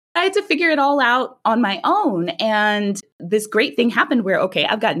I had to figure it all out on my own. And this great thing happened where, okay,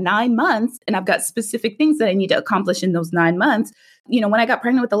 I've got 9 months and I've got specific things that I need to accomplish in those 9 months. When I got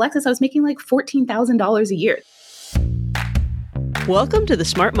pregnant with Alexis, I was making like $14,000 a year. Welcome to the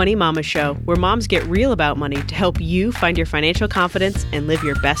Smart Money Mama Show, where moms get real about money to help you find your financial confidence and live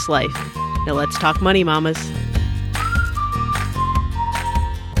your best life. Now let's talk money, mamas.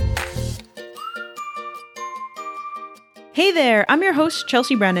 Hey there, I'm your host,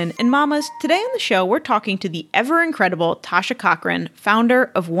 Chelsea Brennan, and mamas, today on the show, we're talking to the ever-incredible Tasha Cochran,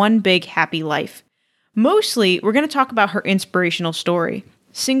 founder of One Big Happy Life. Mostly, we're going to talk about her inspirational story.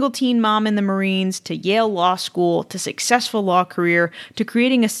 Single teen mom in the Marines, to Yale Law School, to successful law career, to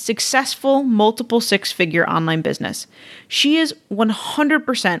creating a successful multiple six-figure online business. She is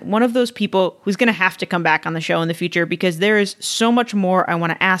 100% one of those people who's going to have to come back on the show in the future because there is so much more I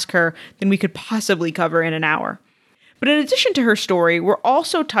want to ask her than we could possibly cover in an hour. But in addition to her story, we'll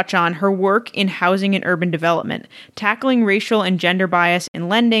also touch on her work in housing and urban development, tackling racial and gender bias in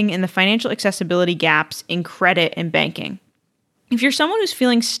lending and the financial accessibility gaps in credit and banking. If you're someone who's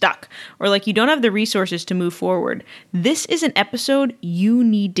feeling stuck or like you don't have the resources to move forward, this is an episode you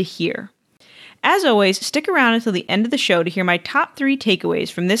need to hear. As always, stick around until the end of the show to hear my top 3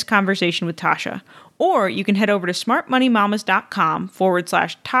 takeaways from this conversation with Tasha. Or you can head over to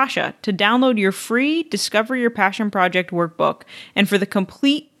smartmoneymamas.com/Tasha to download your free Discover Your Passion Project workbook and for the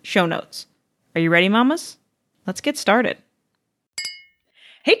complete show notes. Are you ready, mamas? Let's get started.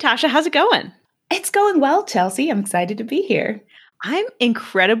 Hey, Tasha, how's it going? It's going well, Chelsea. I'm excited to be here. I'm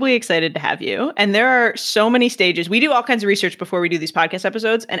incredibly excited to have you. And there are so many stages. We do all kinds of research before we do these podcast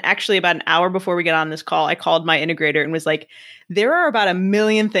episodes. And actually, about an hour before we get on this call, I called my integrator and was like, there are about 1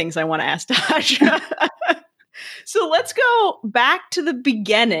 million things I want to ask Tasha. So let's go back to the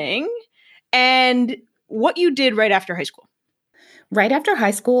beginning and what you did right after high school. Right after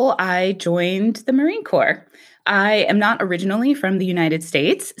high school, I joined the Marine Corps. I am not originally from the United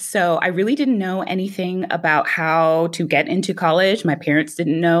States, so I really didn't know anything about how to get into college. My parents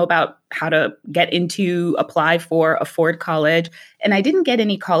didn't know about how to apply for a Ford college, and I didn't get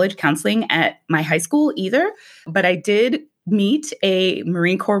any college counseling at my high school either, but I did meet a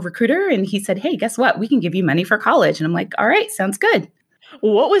Marine Corps recruiter, and he said, hey, guess what? We can give you money for college. And I'm like, all right, sounds good.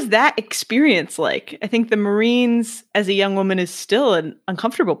 What was that experience like? I think the Marines as a young woman is still an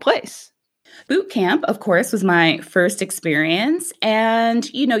uncomfortable place. Boot camp, of course, was my first experience. And,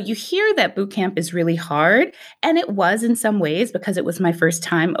 you hear that boot camp is really hard. And it was in some ways because it was my first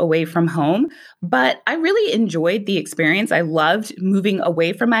time away from home. But I really enjoyed the experience. I loved moving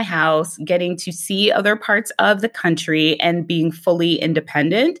away from my house, getting to see other parts of the country and being fully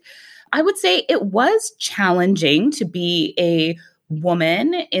independent. I would say it was challenging to be a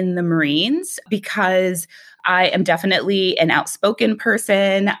woman in the Marines because I am definitely an outspoken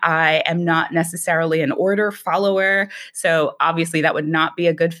person. I am not necessarily an order follower. So obviously that would not be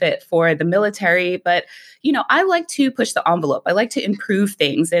a good fit for the military. But, I like to push the envelope. I like to improve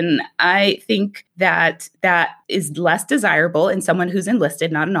things. And I think that is less desirable in someone who's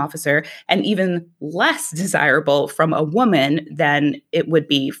enlisted, not an officer, and even less desirable from a woman than it would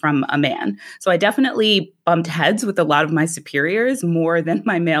be from a man. So I definitely bumped heads with a lot of my superiors more than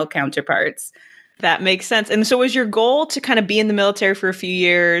my male counterparts. That makes sense. And so was your goal to kind of be in the military for a few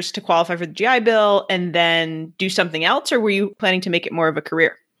years to qualify for the GI Bill and then do something else? Or were you planning to make it more of a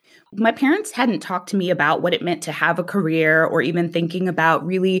career? My parents hadn't talked to me about what it meant to have a career or even thinking about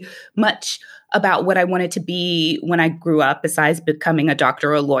really much about what I wanted to be when I grew up, besides becoming a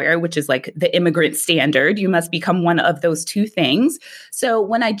doctor or a lawyer, which is like the immigrant standard. You must become one of those two things. So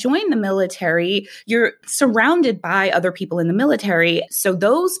when I joined the military, you're surrounded by other people in the military. So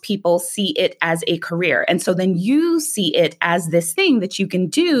those people see it as a career. And so then you see it as this thing that you can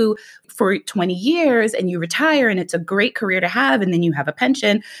do for 20 years and you retire and it's a great career to have and then you have a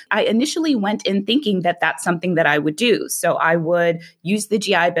pension. I initially went in thinking that that's something that I would do. So I would use the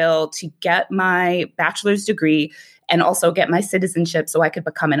GI Bill to get my bachelor's degree and also get my citizenship so I could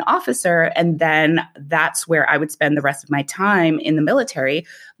become an officer. And then that's where I would spend the rest of my time in the military.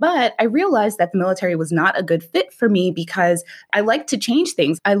 But I realized that the military was not a good fit for me because I like to change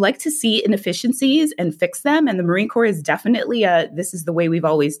things. I like to see inefficiencies and fix them. And the Marine Corps is definitely this is the way we've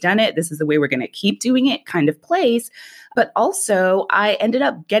always done it. This is the way we're going to keep doing it kind of place. But also, I ended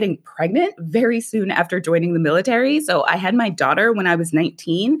up getting pregnant very soon after joining the military. So I had my daughter when I was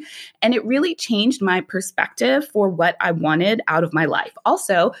 19, and it really changed my perspective for what I wanted out of my life.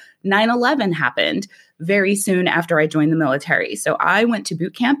 Also, 9/11 happened very soon after I joined the military. So I went to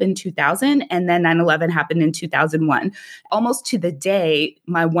boot camp in 2000, and then 9/11 happened in 2001, almost to the day,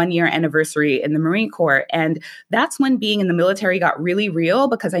 my 1 year anniversary in the Marine Corps. And that's when being in the military got really real,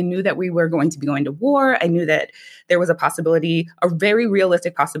 because I knew that we were going to be going to war. I knew that there was a possibility, a very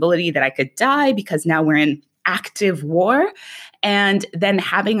realistic possibility, that I could die because now we're in active war. And then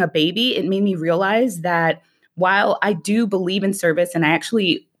having a baby, it made me realize that while I do believe in service, and I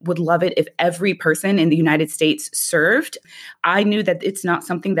actually would love it if every person in the United States served, I knew that it's not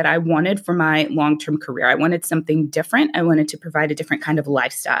something that I wanted for my long-term career. I wanted something different. I wanted to provide a different kind of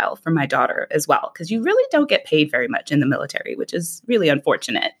lifestyle for my daughter as well, because you really don't get paid very much in the military, which is really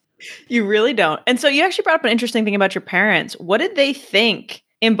unfortunate. You really don't. And so you actually brought up an interesting thing about your parents. What did they think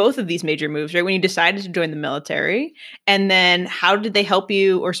in both of these major moves, right? When you decided to join the military, and then how did they help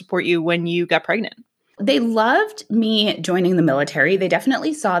you or support you when you got pregnant? They loved me joining the military. They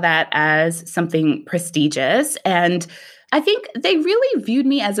definitely saw that as something prestigious. And I think they really viewed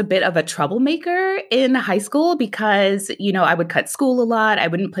me as a bit of a troublemaker in high school because, I would cut school a lot. I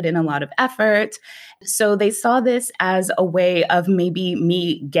wouldn't put in a lot of effort. So they saw this as a way of maybe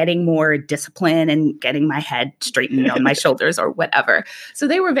me getting more discipline and getting my head straightened on my shoulders or whatever. So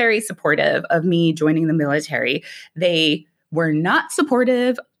they were very supportive of me joining the military. They were not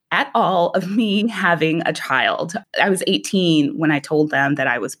supportive at all of me having a child. I was 18 when I told them that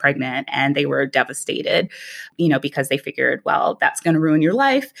I was pregnant, and they were devastated, because they figured, well, that's going to ruin your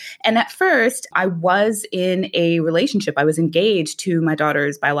life. And at first, I was in a relationship. I was engaged to my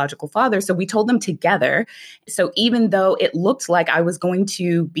daughter's biological father. So we told them together. So even though it looked like I was going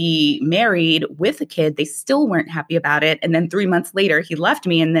to be married with a kid, they still weren't happy about it. And then 3 months later, he left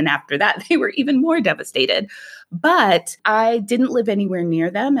me. And then after that, they were even more devastated. But I didn't live anywhere near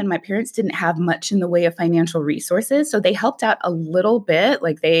them, and my parents didn't have much in the way of financial resources. So they helped out a little bit.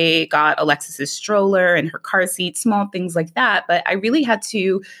 Like they got Alexis's stroller and her car seat, small things like that. But I really had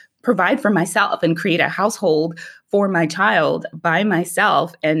to provide for myself and create a household for my child by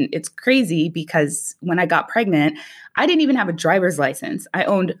myself. And it's crazy because when I got pregnant, I didn't even have a driver's license. I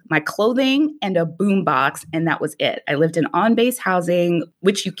owned my clothing and a boombox, and that was it. I lived in on-base housing,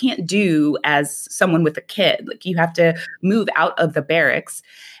 which you can't do as someone with a kid. Like you have to move out of the barracks.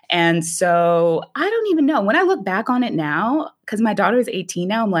 And so I don't even know. When I look back on it now, because my daughter is 18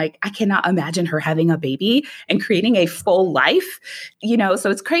 now, I'm like, I cannot imagine her having a baby and creating a full life, so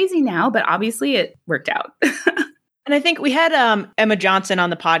it's crazy now, but obviously it worked out. And I think we had Emma Johnson on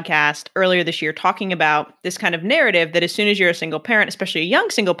the podcast earlier this year talking about this kind of narrative that as soon as you're a single parent, especially a young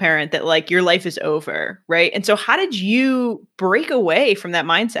single parent, that like your life is over, right? And so how did you break away from that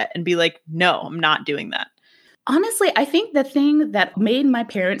mindset and be like, no, I'm not doing that? Honestly, I think the thing that made my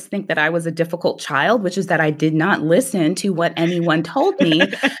parents think that I was a difficult child, which is that I did not listen to what anyone told me,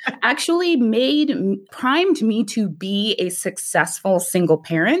 actually primed me to be a successful single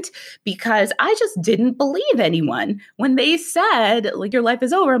parent, because I just didn't believe anyone. When they said, like, your life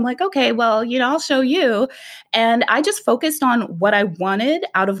is over, I'm like, okay, well, I'll show you. And I just focused on what I wanted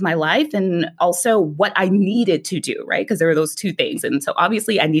out of my life and also what I needed to do, right? Because there were those two things. And so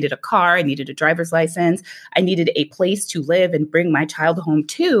obviously I needed a car, I needed a driver's license, I needed a place to live and bring my child home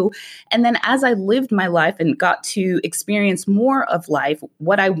to. And then as I lived my life and got to experience more of life,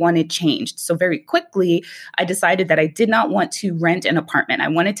 what I wanted changed. So very quickly, I decided that I did not want to rent an apartment. I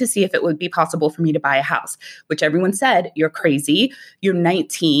wanted to see if it would be possible for me to buy a house, which everyone said, you're crazy. You're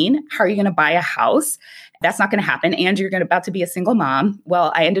 19. How are you going to buy a house? That's not going to happen. And you're about to be a single mom.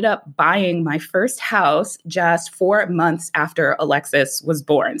 Well, I ended up buying my first house just 4 months after Alexis was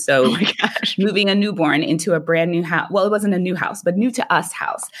born. So moving a newborn into a brand new house. Well, it wasn't a new house, but new to us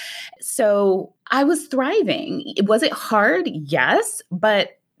house. So I was thriving. Was it hard? Yes.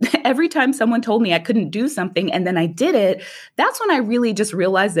 But every time someone told me I couldn't do something and then I did it, that's when I really just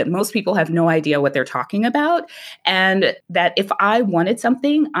realized that most people have no idea what they're talking about. And that if I wanted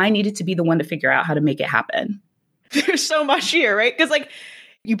something, I needed to be the one to figure out how to make it happen. There's so much here, right? Because like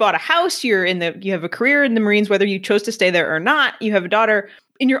you bought a house, you have a career in the Marines, whether you chose to stay there or not, you have a daughter,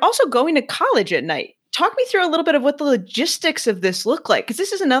 and you're also going to college at night. Talk me through a little bit of what the logistics of this look like. Because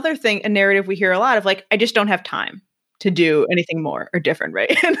this is another thing, a narrative we hear a lot of, like, I just don't have time to do anything more or different,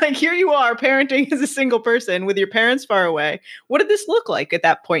 right? And like here you are parenting as a single person with your parents far away. What did this look like at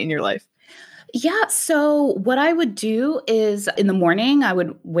that point in your life? Yeah. So what I would do is in the morning, I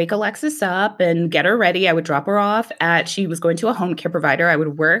would wake Alexis up and get her ready. I would drop her off she was going to a home care provider. I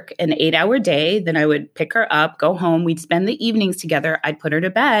would work an 8-hour day. Then I would pick her up, go home. We'd spend the evenings together. I'd put her to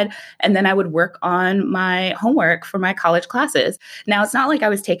bed. And then I would work on my homework for my college classes. Now, it's not like I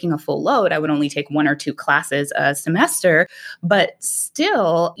was taking a full load. I would only take 1 or 2 classes a semester, but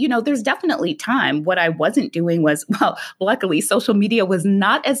still, there's definitely time. What I wasn't doing was, well, luckily social media was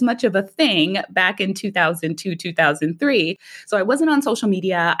not as much of a thing back in 2002, 2003. So I wasn't on social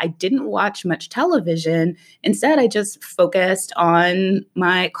media. I didn't watch much television. Instead, I just focused on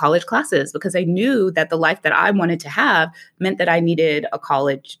my college classes because I knew that the life that I wanted to have meant that I needed a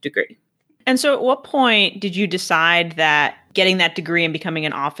college degree. And so at what point did you decide that getting that degree and becoming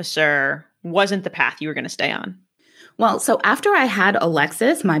an officer wasn't the path you were going to stay on? Well, so after I had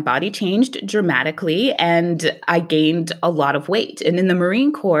Alexis, my body changed dramatically and I gained a lot of weight. And in the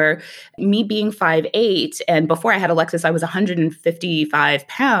Marine Corps, me being 5'8", and before I had Alexis, I was 155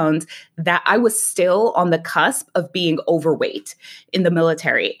 pounds, that I was still on the cusp of being overweight in the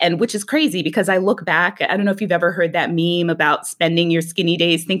military. And which is crazy because I look back, I don't know if you've ever heard that meme about spending your skinny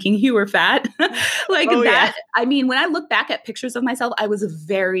days thinking you were fat. Yeah. I mean, when I look back at pictures of myself, I was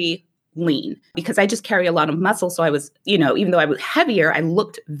very lean because I just carry a lot of muscle. So I was, even though I was heavier, I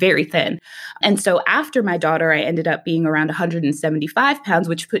looked very thin. And so after my daughter, I ended up being around 175 pounds,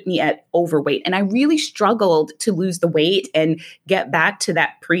 which put me at overweight. And I really struggled to lose the weight and get back to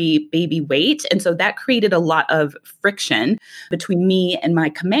that pre-baby weight. And so that created a lot of friction between me and my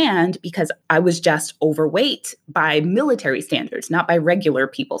command because I was just overweight by military standards, not by regular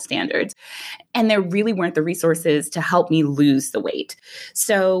people standards. And there really weren't the resources to help me lose the weight.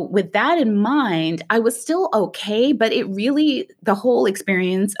 So with that in mind, I was still okay, but the whole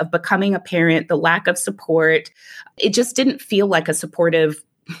experience of becoming a parent, the lack of support, it just didn't feel like a supportive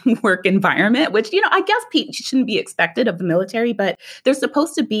work environment, which, I guess shouldn't be expected of the military, but there's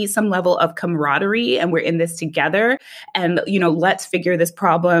supposed to be some level of camaraderie and we're in this together and, let's figure this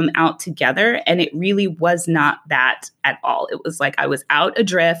problem out together. And it really was not that at all. It was like I was out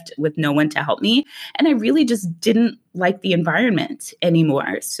adrift with no one to help me. And I really just didn't like the environment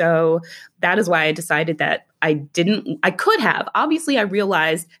anymore. So that is why I decided that I could have. Obviously, I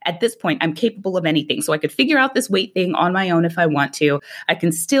realized at this point I'm capable of anything. So I could figure out this weight thing on my own if I want to. I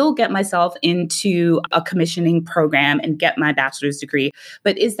can still get myself into a commissioning program and get my bachelor's degree.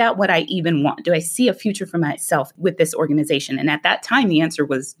 But is that what I even want? Do I see a future for myself with this organization? And at that time, the answer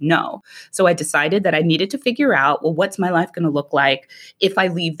was no. So I decided that I needed to figure out, well, what's my life going to look like if I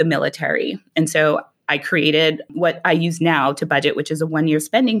leave the military? And so I created what I use now to budget, which is a 1-year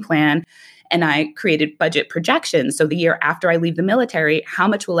spending plan. And I created budget projections. So the year after I leave the military, how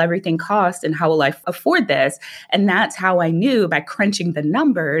much will everything cost and how will I afford this? And that's how I knew by crunching the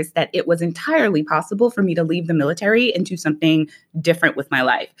numbers that it was entirely possible for me to leave the military and do something different with my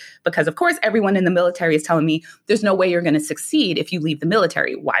life. Because of course, everyone in the military is telling me there's no way you're going to succeed if you leave the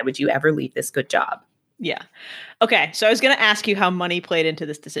military. Why would you ever leave this good job? Yeah. Okay. So I was going to ask you how money played into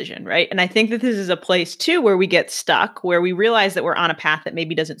this decision, right? And I think that this is a place too where we get stuck, where we realize that we're on a path that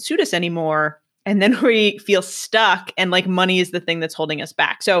maybe doesn't suit us anymore. And then we feel stuck and like money is the thing that's holding us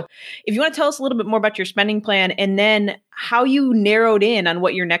back. So if you want to tell us a little bit more about your spending plan and then how you narrowed in on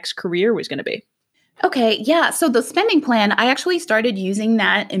what your next career was going to be. Okay, yeah. So the spending plan, I actually started using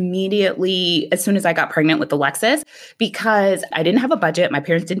that immediately as soon as I got pregnant with Alexis because I didn't have a budget. My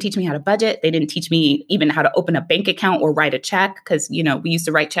parents didn't teach me how to budget. They didn't teach me even how to open a bank account or write a check because, we used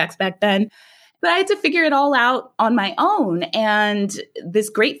to write checks back then. But I had to figure it all out on my own. And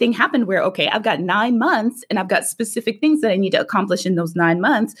this great thing happened where, okay, I've got 9 months and I've got specific things that I need to accomplish in those 9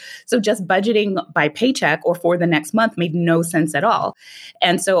 months. So just budgeting by paycheck or for the next month made no sense at all.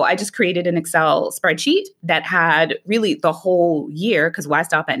 And so I just created an Excel spreadsheet that had really the whole year because why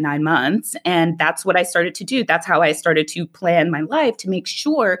stop at 9 months? And that's what I started to do. That's how I started to plan my life to make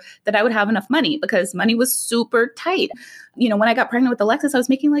sure that I would have enough money because money was super tight. When I got pregnant with Alexis, I was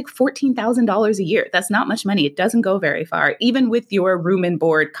making like $14,000 a year. That's not much money. It doesn't go very far, even with your room and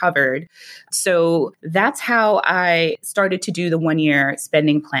board covered. So that's how I started to do the 1-year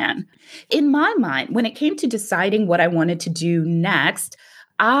spending plan. In my mind, when it came to deciding what I wanted to do next,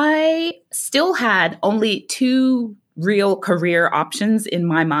 I still had only 2 real career options in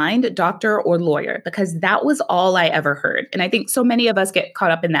my mind, doctor or lawyer, because that was all I ever heard. And I think so many of us get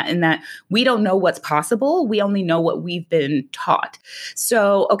caught up in that we don't know what's possible. We only know what we've been taught.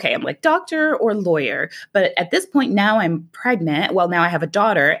 So, okay, I'm like doctor or lawyer. But at this point now I'm pregnant. Well, now I have a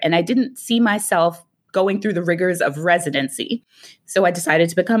daughter and I didn't see myself going through the rigors of residency. So I decided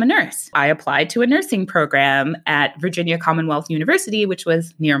to become a nurse. I applied to a nursing program at Virginia Commonwealth University, which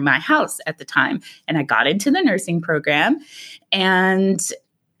was near my house at the time. And I got into the nursing program, and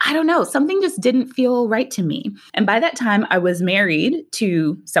I don't know, something just didn't feel right to me. And by that time, I was married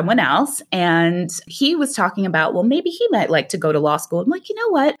to someone else, and he was talking about, well, maybe he might like to go to law school. I'm like, you know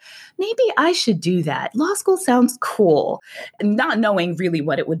what? Maybe I should do that. Law school sounds cool, not knowing really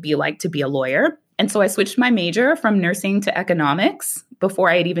what it would be like to be a lawyer. And so I switched my major from nursing to economics before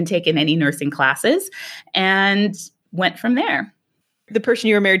I had even taken any nursing classes, and went from there. The person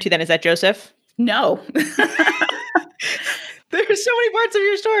you were married to then, is that Joseph? No. There's so many parts of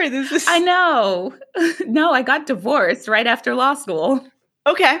your story. I know. No, I got divorced right after law school.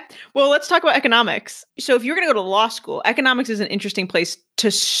 Okay. Well, let's talk about economics. So if you're going to go to law school, economics is an interesting place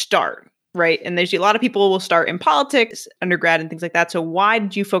to start, right? And there's a lot of people will start in politics, undergrad, and things like that. So why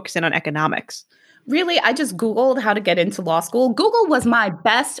did you focus in on economics? Really, I just Googled how to get into law school. Google was my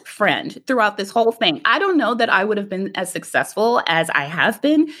best friend throughout this whole thing. I don't know that I would have been as successful as I have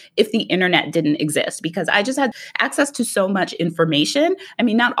been if the internet didn't exist, because I just had access to so much information. I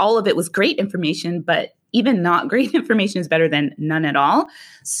mean, not all of it was great information, but even not great information is better than none at all.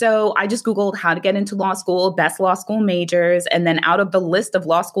 So I just Googled how to get into law school, best law school majors. And then out of the list of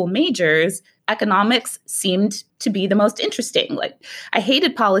law school majors, economics seemed to be the most interesting. Like, I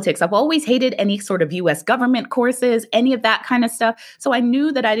hated politics. I've always hated any sort of US government courses, any of that kind of stuff. So I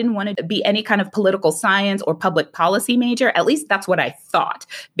knew that I didn't want to be any kind of political science or public policy major. At least that's what I thought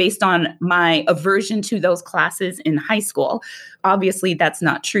based on my aversion to those classes in high school. Obviously, that's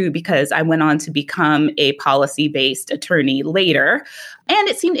not true, because I went on to become a policy-based attorney later. And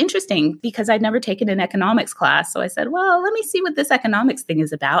it seemed interesting because I'd never taken an economics class. So I said, well, let me see what this economics thing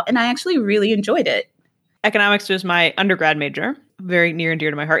is about. And I actually really enjoyed it. Economics was my undergrad major, very near and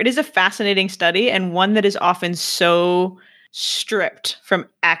dear to my heart. It is a fascinating study, and one that is often so stripped from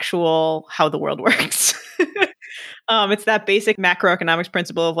actual how the world works. It's that basic macroeconomics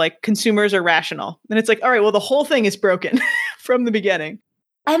principle of like, consumers are rational. And it's like, all right, well, the whole thing is broken from the beginning.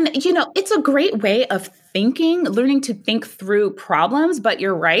 And, it's a great way of thinking, learning to think through problems. But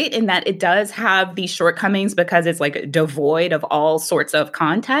you're right in that it does have these shortcomings because it's like devoid of all sorts of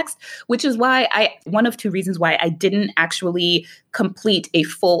context, which is why one of two reasons why I didn't actually complete a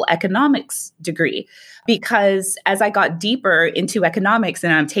full economics degree. Because as I got deeper into economics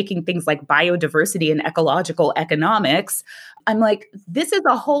and I'm taking things like biodiversity and ecological economics, I'm like, this is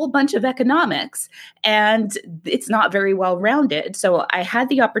a whole bunch of economics and it's not very well rounded. So I had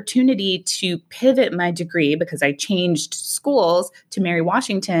the opportunity to pivot my degree, because I changed schools to Mary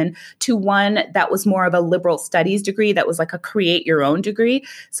Washington, to one that was more of a liberal studies degree that was like a create your own degree.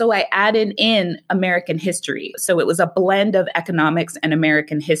 So I added in American history. So it was a blend of economics and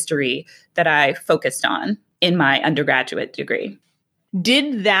American history that I focused on in my undergraduate degree.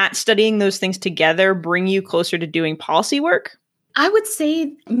 Did that studying those things together bring you closer to doing policy work? I would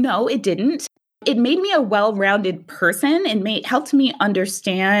say no, it didn't. It made me a well-rounded person and helped me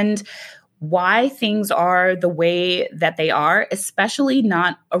understand why things are the way that they are, especially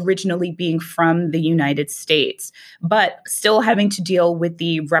not originally being from the United States, but still having to deal with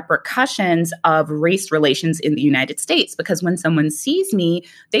the repercussions of race relations in the United States. Because when someone sees me,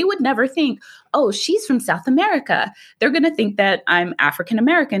 they would never think, oh, she's from South America. They're going to think that I'm African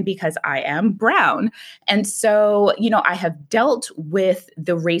American because I am brown. And so, I have dealt with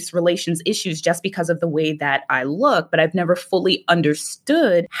the race relations issues just because of the way that I look, but I've never fully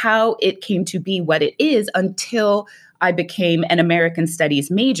understood how it came to be what it is until I became an American Studies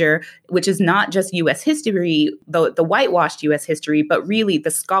major, which is not just U.S. history, the whitewashed U.S. history, but really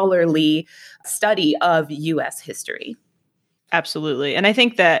the scholarly study of U.S. history. Absolutely. And I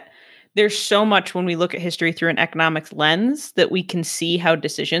think that there's so much when we look at history through an economics lens that we can see how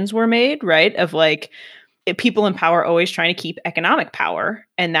decisions were made, right? Of like, people in power always trying to keep economic power,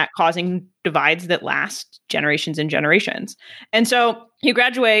 and that causing divides that last generations and generations. And so you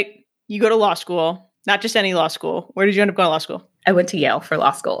graduate, you go to law school, not just any law school. Where did you end up going to law school? I went to Yale for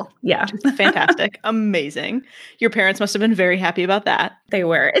law school. Yeah. Fantastic. Amazing. Your parents must have been very happy about that. They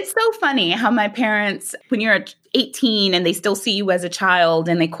were. It's so funny how my parents, when you're 18 and they still see you as a child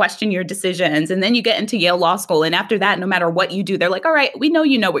and they question your decisions, and then you get into Yale Law School. And after that, no matter what you do, they're like, all right, we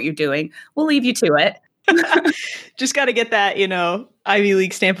know what you're doing. We'll leave you to it. Just got to get that, Ivy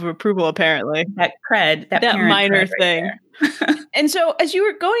League stamp of approval, apparently. That cred, that minor cred thing. Right. And so as you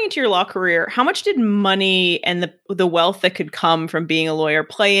were going into your law career, how much did money and the wealth that could come from being a lawyer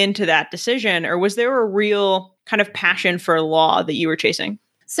play into that decision? Or was there a real kind of passion for law that you were chasing?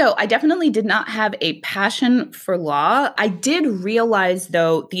 So I definitely did not have a passion for law. I did realize,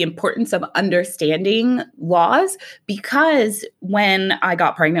 though, the importance of understanding laws because when I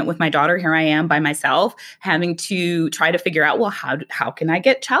got pregnant with my daughter, here I am by myself having to try to figure out, well, how can I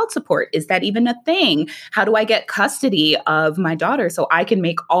get child support? Is that even a thing? How do I get custody of my daughter so I can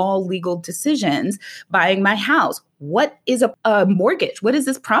make all legal decisions buying my house? What is a mortgage? What is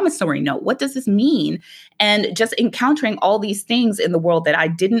this promissory note? What does this mean? And just encountering all these things in the world that I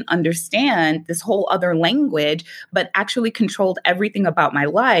didn't understand, this whole other language, but actually controlled everything about my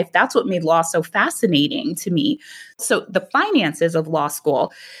life. That's what made law so fascinating to me. So the finances of law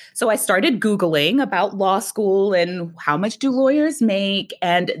school. So I started Googling about law school and how much do lawyers make.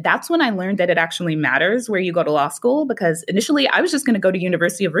 And that's when I learned that it actually matters where you go to law school, because initially I was just going to go to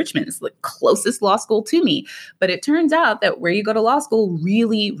University of Richmond. It's the closest law school to me. But it turns out that where you go to law school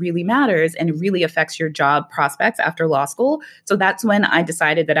really, really matters and really affects your job prospects after law school. So that's when I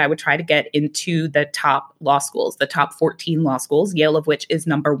decided that I would try to get into the top law schools, the top 14 law schools, Yale of which is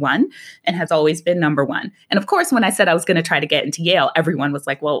number one and has always been number one. And of course, when I said I was going to try to get into Yale, everyone was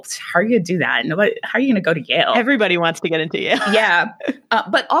like, well, how are you going to do that? How are you going to go to Yale? Everybody wants to get into Yale. Yeah.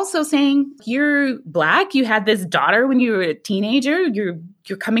 But also saying you're Black, you had this daughter when you were a teenager, you're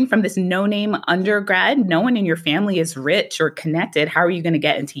coming from this no-name undergrad. No one in your family is rich or connected. How are you going to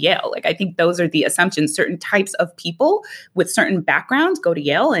get into Yale? Like, I think those are the assumptions. Certain types of people with certain backgrounds go to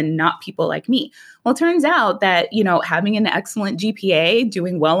Yale and not people like me. Well, it turns out that, having an excellent GPA,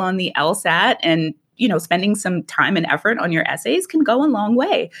 doing well on the LSAT, and spending some time and effort on your essays can go a long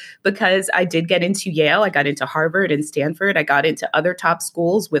way, because I did get into Yale. I got into Harvard and Stanford. I got into other top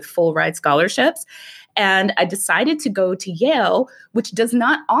schools with full ride scholarships. And I decided to go to Yale, which does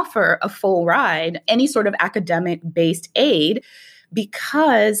not offer a full ride, any sort of academic-based aid,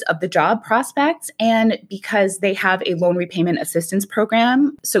 because of the job prospects and because they have a loan repayment assistance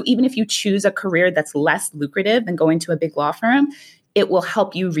program. So even if you choose a career that's less lucrative than going to a big law firm, it will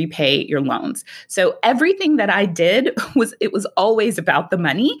help you repay your loans. So everything that I did was always about the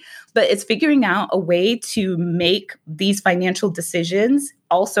money, but it's figuring out a way to make these financial decisions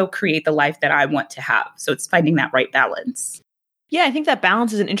also create the life that I want to have. So it's finding that right balance. Yeah, I think that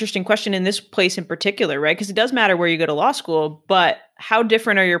balance is an interesting question in this place in particular, right? Because it does matter where you go to law school, but how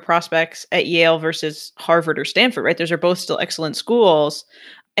different are your prospects at Yale versus Harvard or Stanford, right? Those are both still excellent schools.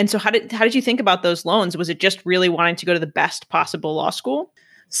 And so how did you think about those loans? Was it just really wanting to go to the best possible law school?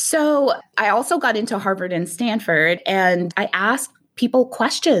 So I also got into Harvard and Stanford, and I asked people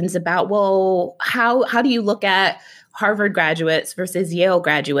questions about, well, how do you look at Harvard graduates versus Yale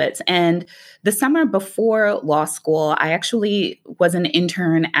graduates? And the summer before law school, I actually was an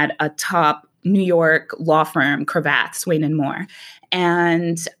intern at a top New York law firm, Cravath, Swaine and Moore.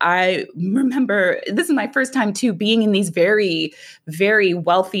 And I remember, this is my first time too, being in these very, very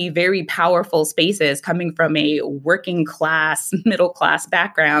wealthy, very powerful spaces, coming from a working class, middle class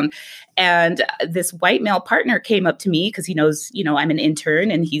background. And this white male partner came up to me because he knows, I'm an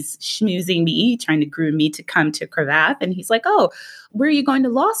intern, and he's schmoozing me, trying to groom me to come to Cravath. And he's like, oh, where are you going to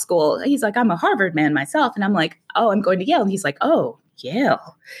law school? He's like, I'm a Harvard man myself. And I'm like, oh, I'm going to Yale. And he's like, oh,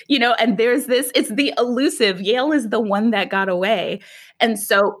 Yale, and there's this, it's the elusive, Yale is the one that got away. And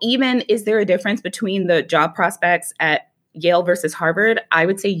so even, is there a difference between the job prospects at Yale versus Harvard? I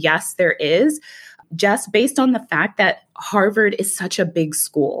would say, yes, there is, just based on the fact that Harvard is such a big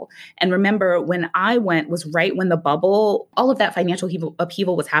school. And remember, when I went was right when the bubble, all of that financial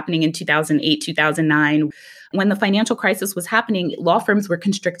upheaval was happening in 2008, 2009. When the financial crisis was happening, law firms were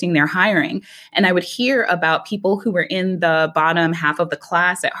constricting their hiring. And I would hear about people who were in the bottom half of the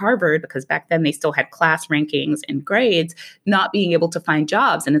class at Harvard, because back then they still had class rankings and grades, not being able to find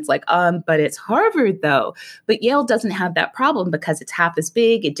jobs. And it's like, but it's Harvard though. But Yale doesn't have that problem because it's half as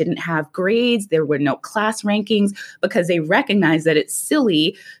big. It didn't have grades. There were no class rankings, because they recognize that it's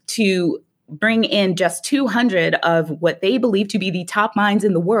silly to bring in just 200 of what they believe to be the top minds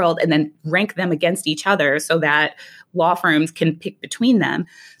in the world and then rank them against each other so that law firms can pick between them.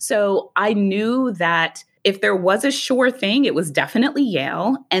 So I knew that if there was a sure thing, it was definitely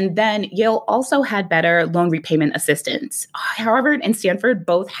Yale. And then Yale also had better loan repayment assistance. Harvard and Stanford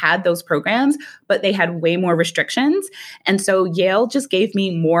both had those programs, but they had way more restrictions. And so Yale just gave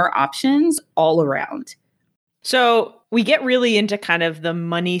me more options all around. So we get really into kind of the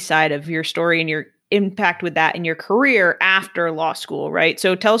money side of your story and your impact with that in your career after law school, right?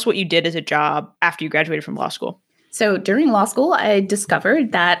 So tell us what you did as a job after you graduated from law school. So during law school, I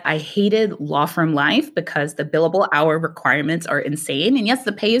discovered that I hated law firm life because the billable hour requirements are insane. And yes,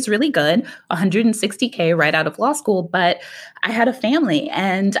 the pay is really good, $160K right out of law school, but I had a family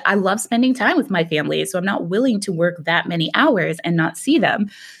and I love spending time with my family. So I'm not willing to work that many hours and not see them.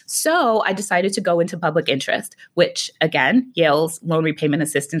 So I decided to go into public interest, which again, Yale's loan repayment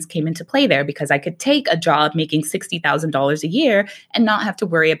assistance came into play there because I could take a job making $60,000 a year and not have to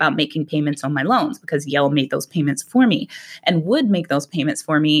worry about making payments on my loans because Yale made those payments for me and would make those payments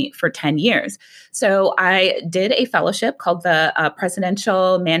for me for 10 years. So I did a fellowship called the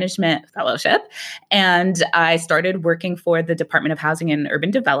Presidential Management Fellowship, and I started working for the Department of Housing and Urban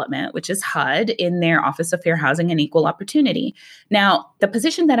Development, which is HUD, in their Office of Fair Housing and Equal Opportunity. Now, the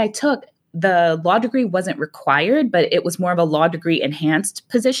position that I took, the law degree wasn't required, but it was more of a law degree enhanced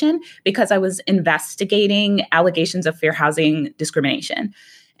position because I was investigating allegations of fair housing discrimination.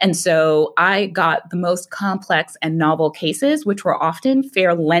 And so I got the most complex and novel cases, which were often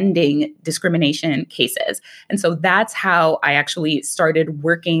fair lending discrimination cases. And so that's how I actually started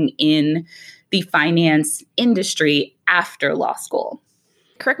working in the finance industry after law school.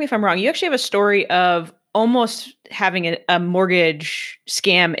 Correct me if I'm wrong. You actually have a story of almost having a mortgage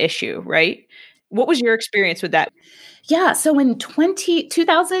scam issue, right? What was your experience with that? Yeah. So in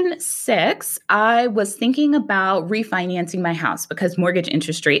 2006, I was thinking about refinancing my house because mortgage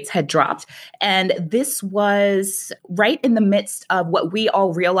interest rates had dropped. And this was right in the midst of what we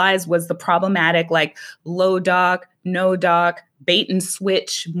all realized was the problematic, like low doc, no doc, bait and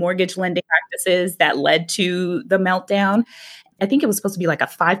switch mortgage lending practices that led to the meltdown. I think it was supposed to be like a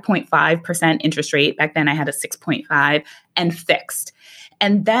 5.5% interest rate. Back then I had a 6.5 and fixed.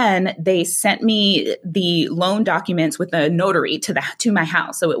 And then they sent me the loan documents with a notary to my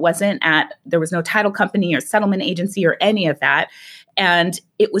house. So there was no title company or settlement agency or any of that. And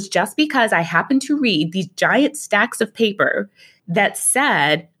it was just because I happened to read these giant stacks of paper that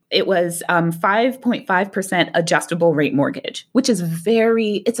said it was 5.5% adjustable rate mortgage, which is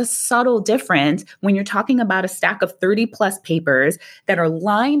it's a subtle difference when you're talking about a stack of 30 plus papers that are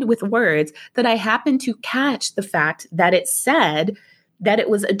lined with words that I happened to catch the fact that it said that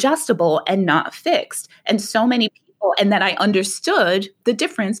it was adjustable and not fixed. And so many people, and that I understood the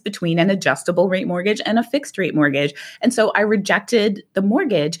difference between an adjustable rate mortgage and a fixed rate mortgage. And so I rejected the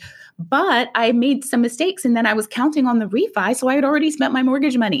mortgage, but I made some mistakes and then I was counting on the refi. So I had already spent my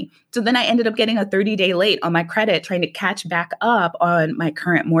mortgage money. So then I ended up getting a 30-day late on my credit, trying to catch back up on my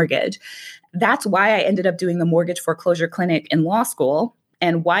current mortgage. That's why I ended up doing the mortgage foreclosure clinic in law school.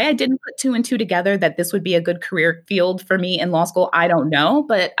 And why I didn't put two and two together that this would be a good career field for me in law school, I don't know,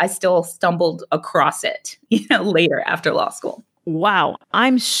 but I still stumbled across it, later after law school. Wow.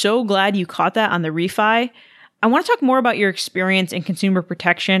 I'm so glad you caught that on the refi. I want to talk more about your experience in consumer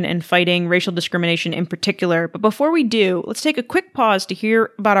protection and fighting racial discrimination in particular. But before we do, let's take a quick pause to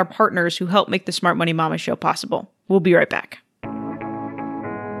hear about our partners who help make the Smart Money Mama show possible. We'll be right back.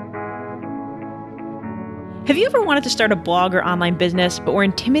 Have you ever wanted to start a blog or online business, but were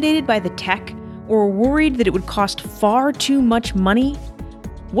intimidated by the tech or were worried that it would cost far too much money?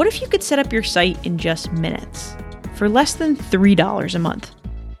 What if you could set up your site in just minutes for less than $3 a month?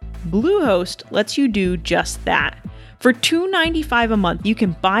 Bluehost lets you do just that. For $2.95 a month, you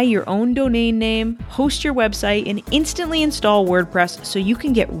can buy your own domain name, host your website, and instantly install WordPress so you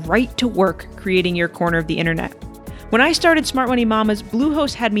can get right to work creating your corner of the internet. When I started Smart Money Mamas,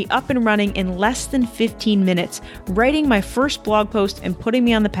 Bluehost had me up and running in less than 15 minutes, writing my first blog post and putting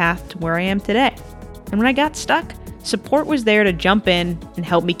me on the path to where I am today. And when I got stuck, support was there to jump in and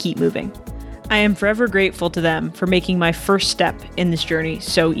help me keep moving. I am forever grateful to them for making my first step in this journey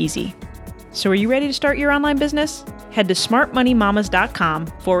so easy. So are you ready to start your online business? Head to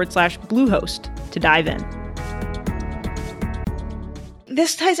smartmoneymamas.com/Bluehost to dive in.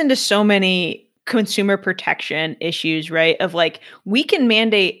 This ties into so many consumer protection issues, right? Of like, we can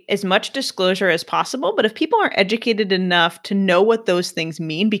mandate as much disclosure as possible, but if people aren't educated enough to know what those things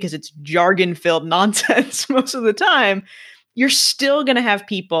mean, because it's jargon-filled nonsense most of the time, you're still going to have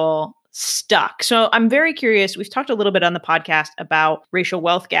people stuck. So I'm very curious. We've talked a little bit on the podcast about racial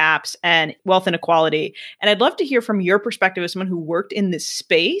wealth gaps and wealth inequality. And I'd love to hear from your perspective as someone who worked in this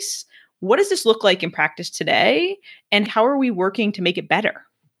space. What does this look like in practice today? And how are we working to make it better?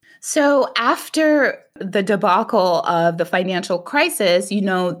 So after the debacle of the financial crisis,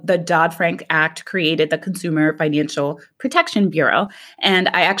 the Dodd-Frank Act created the Consumer Financial Protection Bureau. And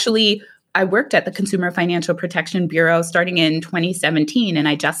I worked at the Consumer Financial Protection Bureau starting in 2017, and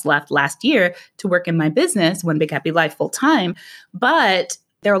I just left last year to work in my business, One Big Happy Life, full time. But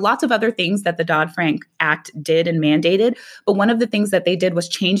There are lots of other things that the Dodd-Frank Act did and mandated, but one of the things that they did was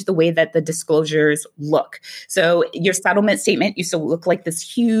change the way that the disclosures look. So your settlement statement used to look like this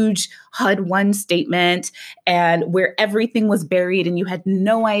huge HUD-1 statement, and where everything was buried and you had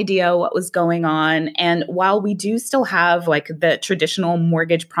no idea what was going on. And while we do still have like the traditional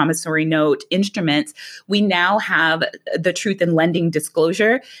mortgage promissory note instruments, we now have the truth in lending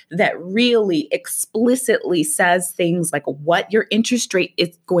disclosure that really explicitly says things like what your interest rate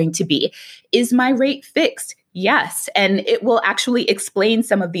is going to be. Is my rate fixed? Yes. And it will actually explain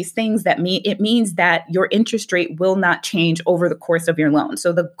some of these things that it means that your interest rate will not change over the course of your loan.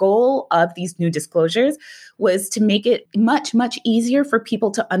 So the goal of these new disclosures was to make it much, much easier for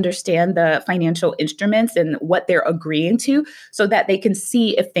people to understand the financial instruments and what they're agreeing to so that they can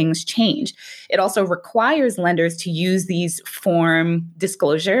see if things change. It also requires lenders to use these form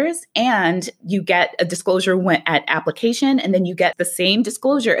disclosures, and you get a disclosure at application, and then you get the same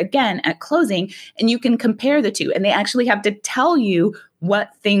disclosure again at closing, and you can compare the two. And they actually have to tell you what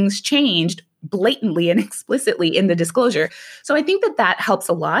things changed blatantly and explicitly in the disclosure. So I think that that helps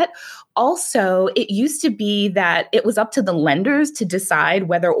a lot. Also, it used to be that it was up to the lenders to decide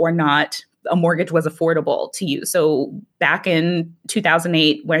whether or not a mortgage was affordable to you. So back in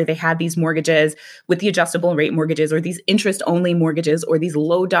 2008, where they had these mortgages with the adjustable rate mortgages or these interest only mortgages or these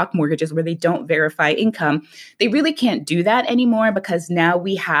low doc mortgages where they don't verify income, they really can't do that anymore because now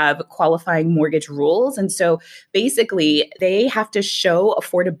we have qualifying mortgage rules. And so basically they have to show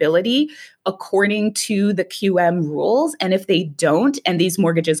affordability according to the QM rules. And if they don't, and these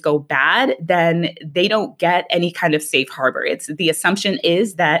mortgages go bad, then they don't get any kind of safe harbor. The assumption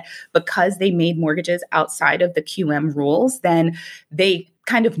is that because they made mortgages outside of the QM rules, then they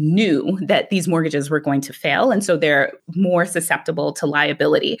kind of knew that these mortgages were going to fail. And so they're more susceptible to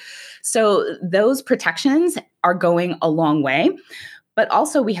liability. So those protections are going a long way. But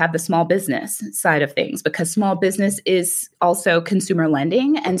also we have the small business side of things because small business is also consumer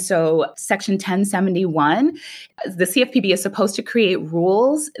lending. And so Section 1071, the CFPB is supposed to create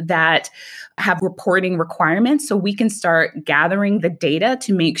rules that have reporting requirements so we can start gathering the data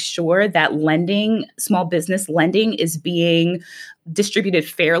to make sure that small business lending is being distributed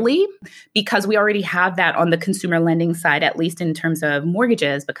fairly, because we already have that on the consumer lending side, at least in terms of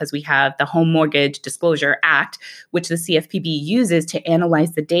mortgages, because we have the Home Mortgage Disclosure Act, which the CFPB uses to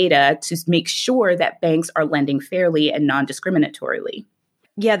analyze the data to make sure that banks are lending fairly and non-discriminatorily.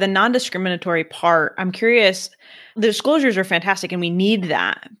 Yeah, the non-discriminatory part, I'm curious. The disclosures are fantastic and we need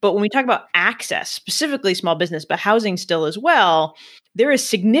that. But when we talk about access, specifically small business, but housing still as well, there is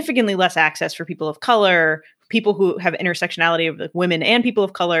significantly less access for people of color, people who have intersectionality of like women and people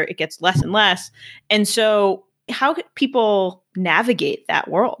of color. It gets less and less. And so how could people navigate that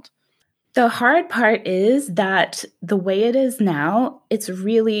world? The hard part is that the way it is now, it's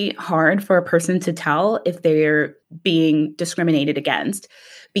really hard for a person to tell if they're being discriminated against,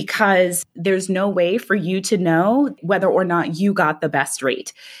 because there's no way for you to know whether or not you got the best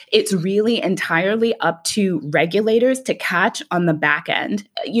rate. It's really entirely up to regulators to catch on the back end.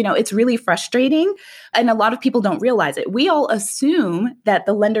 It's really frustrating, and a lot of people don't realize it. We all assume that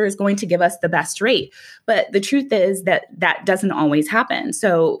the lender is going to give us the best rate, but the truth is that that doesn't always happen.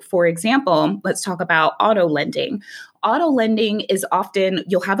 So, for example, let's talk about auto lending. Auto lending is often,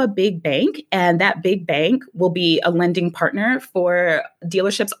 you'll have a big bank, and that big bank will be a lending partner for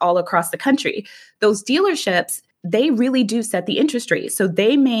dealerships all across the country. Those dealerships, they really do set the interest rate. So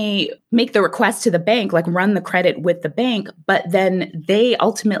they may make the request to the bank, like run the credit with the bank, but then they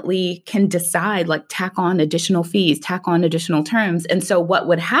ultimately can decide, like tack on additional fees, tack on additional terms. And so what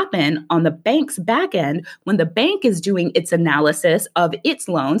would happen on the bank's back end when the bank is doing its analysis of its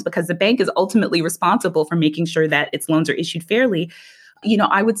loans, because the bank is ultimately responsible for making sure that its loans are issued fairly,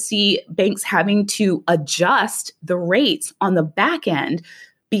 I would see banks having to adjust the rates on the back end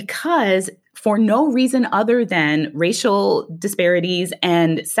because for no reason other than racial disparities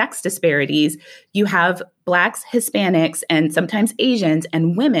and sex disparities, you have Blacks, Hispanics, and sometimes Asians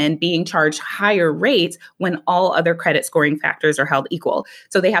and women being charged higher rates when all other credit scoring factors are held equal.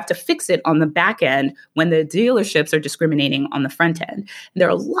 So they have to fix it on the back end when the dealerships are discriminating on the front end.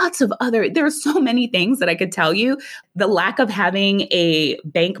 There are so many things that I could tell you. The lack of having a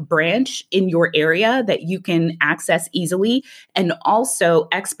bank branch in your area that you can access easily, and also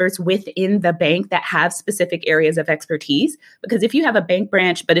experts within the bank that have specific areas of expertise. Because if you have a bank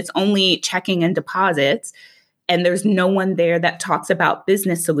branch, but it's only checking and deposits, and there's no one there that talks about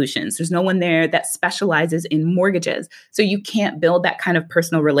business solutions, there's no one there that specializes in mortgages, so you can't build that kind of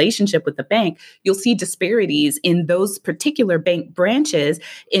personal relationship with the bank, you'll see disparities in those particular bank branches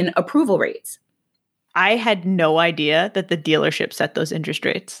in approval rates. I had no idea that the dealership set those interest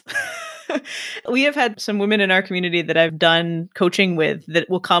rates. We have had some women in our community that I've done coaching with that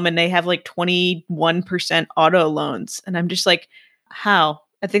will come and they have like 21% auto loans. And I'm just like, how?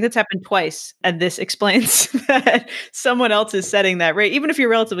 I think that's happened twice. And this explains that someone else is setting that rate. Even if you're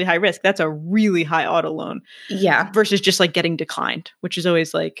relatively high risk, that's a really high auto loan. Yeah. Versus just like getting declined, which is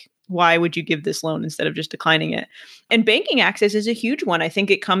always like, why would you give this loan instead of just declining it? And banking access is a huge one. I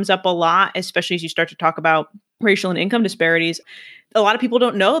think it comes up a lot, especially as you start to talk about racial and income disparities. A lot of people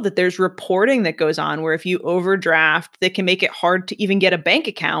don't know that there's reporting that goes on where if you overdraft, that can make it hard to even get a bank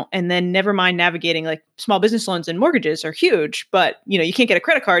account. And then never mind navigating, like small business loans and mortgages are huge, but you can't get a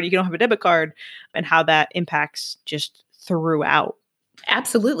credit card, you don't have a debit card, and how that impacts just throughout.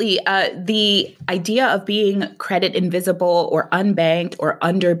 Absolutely. The idea of being credit invisible or unbanked or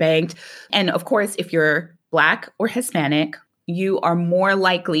underbanked. And of course, if you're Black or Hispanic, you are more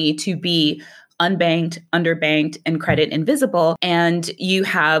likely to be unbanked, underbanked, and credit invisible. And you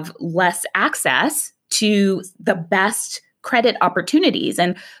have less access to the best credit opportunities.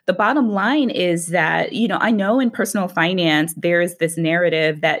 And the bottom line is that, I know in personal finance, there's this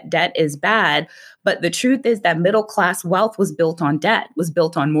narrative that debt is bad, but the truth is that middle-class wealth was built on debt, was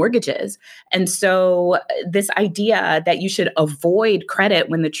built on mortgages. And so this idea that you should avoid credit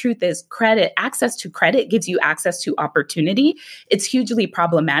when the truth is access to credit gives you access to opportunity, it's hugely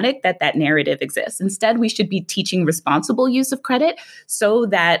problematic that that narrative exists. Instead, we should be teaching responsible use of credit so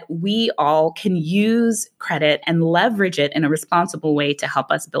that we all can use credit and leverage it in a responsible way to help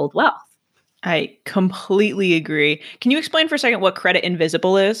us build wealth. I completely agree. Can you explain for a second what credit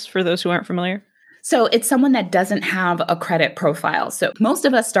invisible is for those who aren't familiar? So it's someone that doesn't have a credit profile. So most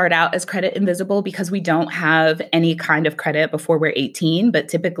of us start out as credit invisible because we don't have any kind of credit before we're 18. But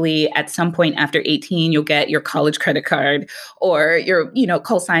typically at some point after 18, you'll get your college credit card or your,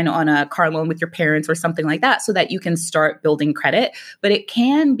 co-sign on a car loan with your parents or something like that so that you can start building credit. But it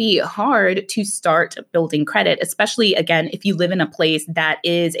can be hard to start building credit, especially again, if you live in a place that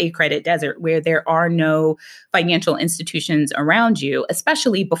is a credit desert where there are no financial institutions around you,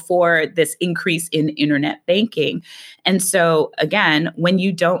 especially before this increase in internet banking. And so again, when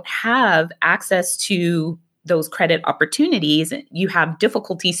you don't have access to those credit opportunities, you have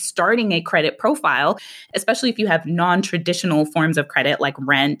difficulty starting a credit profile, especially if you have non-traditional forms of credit like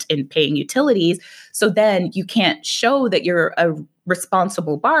rent and paying utilities. So then you can't show that you're a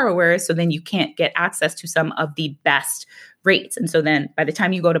responsible borrower. So then you can't get access to some of the best rates. And so then by the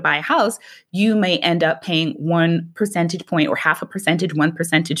time you go to buy a house, you may end up paying 1 percentage point or 1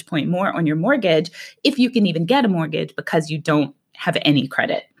 percentage point more on your mortgage if you can even get a mortgage because you don't have any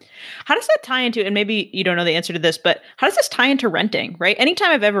credit. How does that tie into, and maybe you don't know the answer to this, but how does this tie into renting, right?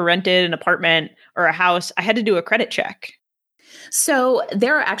 Anytime I've ever rented an apartment or a house, I had to do a credit check. So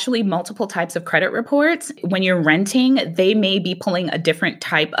there are actually multiple types of credit reports. When you're renting, they may be pulling a different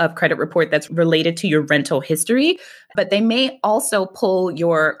type of credit report that's related to your rental history, but they may also pull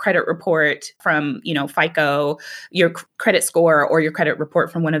your credit report from, FICO, your credit score, or your credit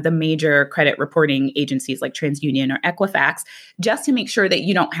report from one of the major credit reporting agencies like TransUnion or Equifax, just to make sure that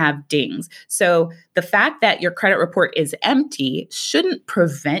you don't have dings. So the fact that your credit report is empty shouldn't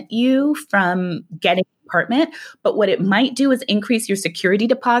prevent you from getting apartment, but what it might do is increase your security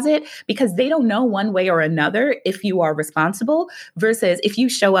deposit because they don't know one way or another if you are responsible versus if you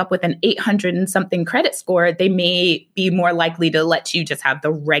show up with an 800 and something credit score, they may be more likely to let you just have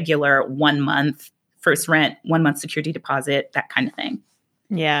the regular 1 month first rent, 1 month security deposit, that kind of thing.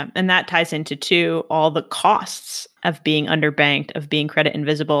 Yeah. And that ties into too, all the costs of being underbanked, of being credit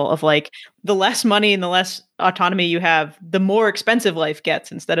invisible, of like the less money and the less autonomy you have, the more expensive life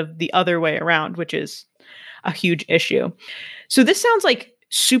gets instead of the other way around, which is a huge issue. So this sounds like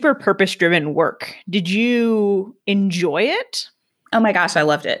super purpose-driven work. Did you enjoy it? Oh my gosh, I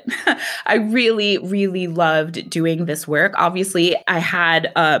loved it. I really, really loved doing this work. Obviously, I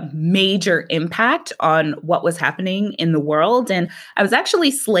had a major impact on what was happening in the world. And I was actually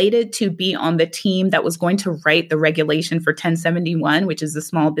slated to be on the team that was going to write the regulation for 1071, which is the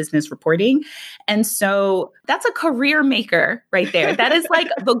small business reporting. And so that's a career maker right there. That is like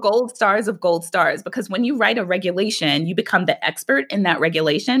the gold stars of gold stars, because when you write a regulation, you become the expert in that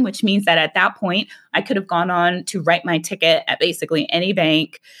regulation, which means that at that point, I could have gone on to write my ticket at basically any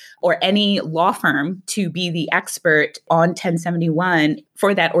bank or any law firm to be the expert on 1071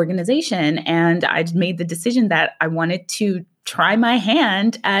 for that organization. And I made the decision that I wanted to try my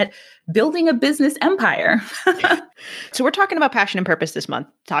hand at building a business empire. So we're talking about passion and purpose this month,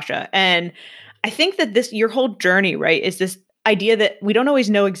 Tasha. And I think that your whole journey, right, is this idea that we don't always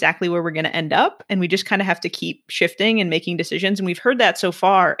know exactly where we're going to end up, and we just kind of have to keep shifting and making decisions. And we've heard that so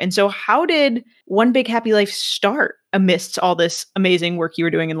far. And so how did One Big Happy Life start amidst all this amazing work you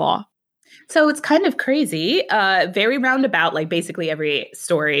were doing in law? So it's kind of crazy, very roundabout, like basically every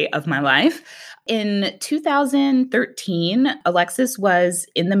story of my life. In 2013, Alexis was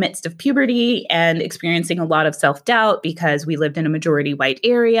in the midst of puberty and experiencing a lot of self-doubt because we lived in a majority white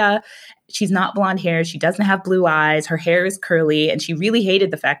area. She's not blonde hair. She doesn't have blue eyes. Her hair is curly. And she really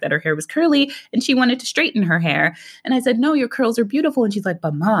hated the fact that her hair was curly and she wanted to straighten her hair. And I said, no, your curls are beautiful. And she's like,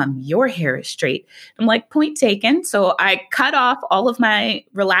 but mom, your hair is straight. I'm like, point taken. So I cut off all of my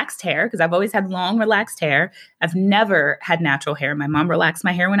relaxed hair because I've always had long, relaxed hair. I've never had natural hair. My mom relaxed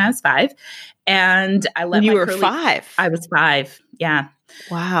my hair when I was 5. And I let when you my were curly- 5? I was 5. Yeah.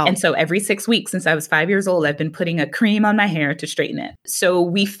 Wow. And so every 6 weeks since I was 5 years old, I've been putting a cream on my hair to straighten it. So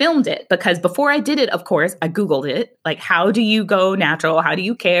we filmed it because before I did it, of course, I Googled it. Like, how do you go natural? How do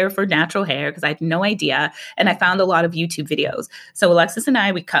you care for natural hair? Because I had no idea. And I found a lot of YouTube videos. So Alexis and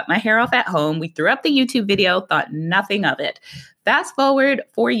I, we cut my hair off at home. We threw up the YouTube video, thought nothing of it. Fast forward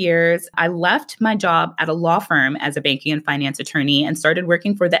 4 years, I left my job at a law firm as a banking and finance attorney and started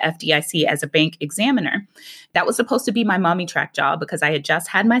working for the FDIC as a bank examiner. That was supposed to be my mommy track job because I had just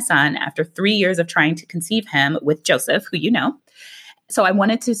had my son after 3 years of trying to conceive him with Joseph, who you know. So I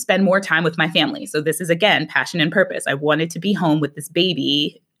wanted to spend more time with my family. So this is, again, passion and purpose. I wanted to be home with this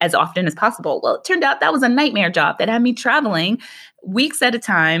baby as often as possible. Well, it turned out that was a nightmare job that had me traveling weeks at a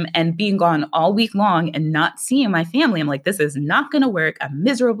time and being gone all week long and not seeing my family. I'm like, this is not going to work. I'm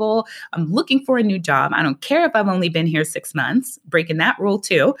miserable. I'm looking for a new job. I don't care if I've only been here 6 months, breaking that rule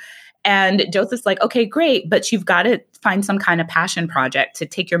too. And Joseph's like, okay, great, but you've got to find some kind of passion project to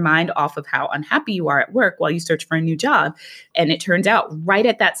take your mind off of how unhappy you are at work while you search for a new job. And it turns out right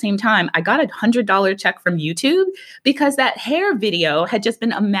at that same time, I got a $100 check from YouTube because that hair video had just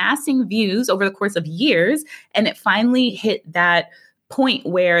been amassing views over the course of years. And it finally hit that point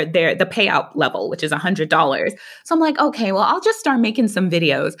where the payout level, which is $100. So I'm like, okay, well, I'll just start making some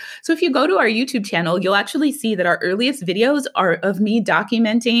videos. So if you go to our YouTube channel, you'll actually see that our earliest videos are of me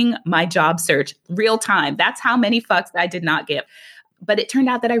documenting my job search real time. That's how many fucks I did not give. But it turned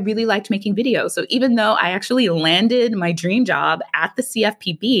out that I really liked making videos. So even though I actually landed my dream job at the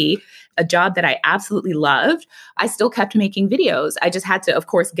CFPB, a job that I absolutely loved, I still kept making videos. I just had to, of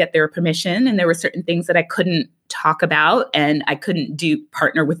course, get their permission. And there were certain things that I couldn't talk about and I couldn't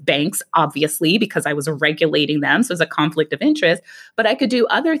partner with banks, obviously, because I was regulating them. So it was a conflict of interest. But I could do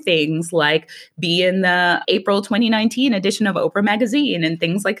other things like be in the April 2019 edition of Oprah Magazine and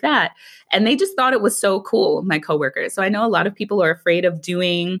things like that. And they just thought it was so cool, my coworkers. So I know a lot of people are afraid of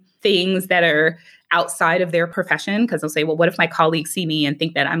doing things that are outside of their profession because they'll say, well, what if my colleagues see me and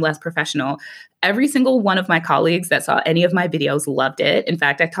think that I'm less professional? Every single one of my colleagues that saw any of my videos loved it. In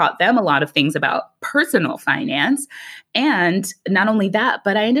fact, I taught them a lot of things about personal finance. And not only that,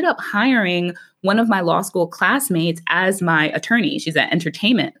 but I ended up hiring one of my law school classmates as my attorney. She's an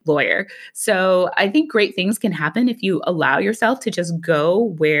entertainment lawyer. So I think great things can happen if you allow yourself to just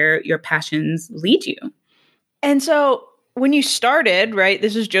go where your passions lead you. And so when you started, right,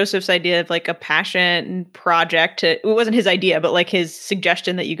 this was Joseph's idea of like a passion project. It wasn't his idea, but like his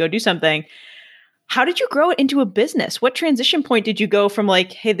suggestion that you go do something. How did you grow it into a business? What transition point did you go from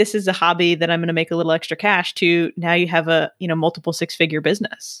like, hey, this is a hobby that I'm going to make a little extra cash to now you have a, multiple 6-figure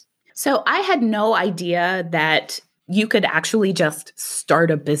business? So I had no idea that you could actually just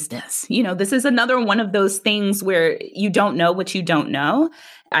start a business. This is another one of those things where you don't know what you don't know.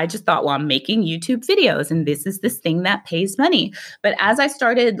 I just thought, well, I'm making YouTube videos and this is this thing that pays money. But as I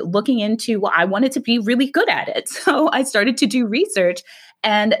started looking into, I wanted to be really good at it. So I started to do research.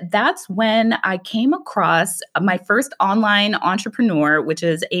 And that's when I came across my first online entrepreneur, which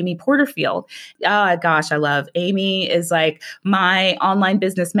is Amy Porterfield. Oh, gosh, I love Amy is like my online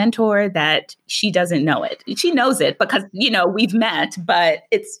business mentor that she doesn't know it. She knows it because, we've met, but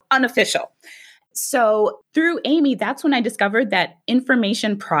it's unofficial. So through Amy, that's when I discovered that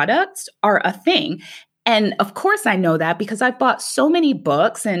information products are a thing. And of course, I know that because I've bought so many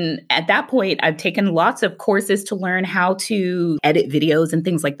books. And at that point, I've taken lots of courses to learn how to edit videos and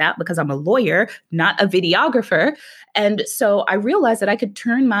things like that because I'm a lawyer, not a videographer. And so I realized that I could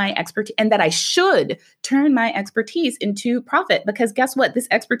turn my expertise and that I should turn my expertise into profit because guess what? This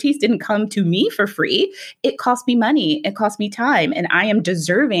expertise didn't come to me for free. It cost me money. It cost me time. And I am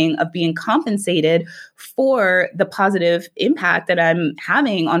deserving of being compensated for the positive impact that I'm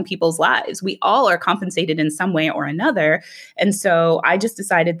having on people's lives. We all are compensated in some way or another. And so I just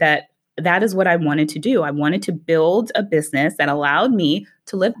decided that that is what I wanted to do. I wanted to build a business that allowed me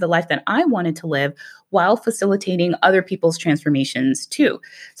to live the life that I wanted to live while facilitating other people's transformations too.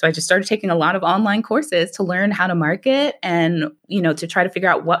 So I just started taking a lot of online courses to learn how to market and, to try to figure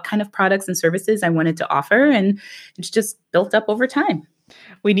out what kind of products and services I wanted to offer. And it's just built up over time.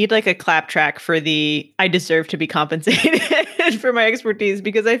 We need like a clap track for I deserve to be compensated for my expertise,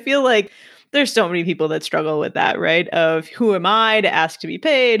 because I feel like there's so many people that struggle with that, right? Of who am I to ask to be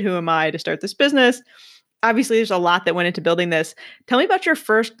paid? Who am I to start this business? Obviously, there's a lot that went into building this. Tell me about your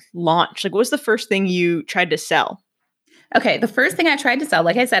first launch. Like, what was the first thing you tried to sell? Okay, the first thing I tried to sell,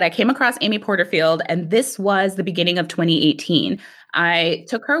 like I said, I came across Amy Porterfield, and this was the beginning of 2018. I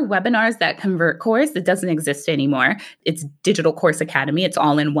took her Webinars That Convert course. It doesn't exist anymore. It's Digital Course Academy. It's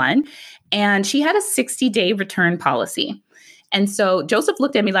all in one. And she had a 60-day return policy. And so Joseph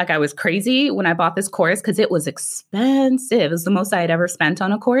looked at me like I was crazy when I bought this course because it was expensive. It was the most I had ever spent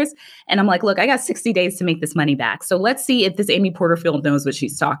on a course. And I'm like, look, I got 60 days to make this money back. So let's see if this Amy Porterfield knows what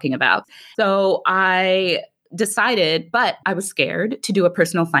she's talking about. So I decided, but I was scared to do a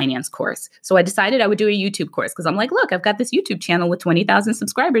personal finance course. So I decided I would do a YouTube course because I'm like, look, I've got this YouTube channel with 20,000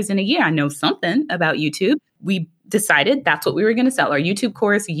 subscribers in a year. I know something about YouTube. We decided that's what we were going to sell, our YouTube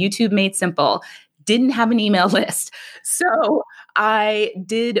course, YouTube Made Simple. Didn't have an email list. So I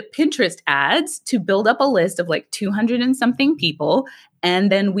did Pinterest ads to build up a list of like 200 and something people.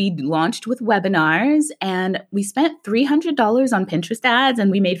 And then we launched with webinars, and we spent $300 on Pinterest ads, and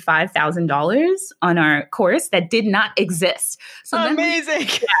we made $5,000 on our course that did not exist. So amazing.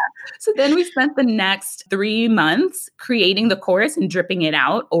 So then we spent the next 3 months creating the course and dripping it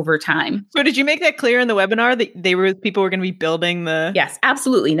out over time. So did you make that clear in the webinar that people were going to be building the? Yes,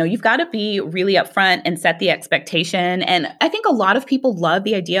 absolutely. No, you've got to be really upfront and set the expectation. And I think a lot of people love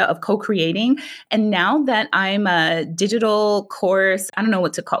the idea of co-creating. And now that I'm a digital course, I don't know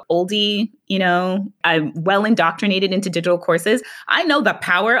what to call oldie, I'm well indoctrinated into digital courses. I know the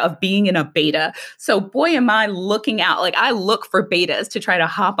power of being in a beta. So boy, am I looking out. Like I look for betas to try to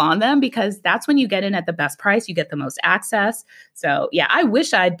hop on them because that's when you get in at the best price. You get the most access. So yeah, I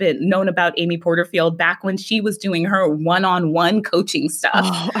wish I'd been known about Amy Porterfield back when she was doing her one-on-one coaching stuff.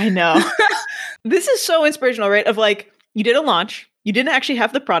 Oh, I know. This is so inspirational, right? Of like, you did a launch. You didn't actually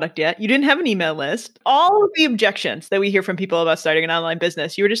have the product yet. You didn't have an email list. All of the objections that we hear from people about starting an online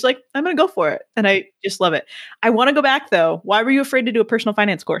business, you were just like, I'm going to go for it. And I just love it. I want to go back though. Why were you afraid to do a personal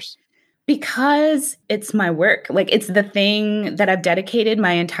finance course? Because it's my work. Like it's the thing that I've dedicated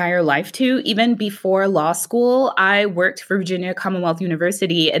my entire life to. Even before law school, I worked for Virginia Commonwealth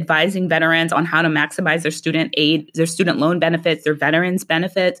University advising veterans on how to maximize their student aid, their student loan benefits, their veterans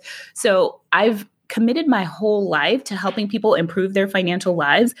benefits. So I've committed my whole life to helping people improve their financial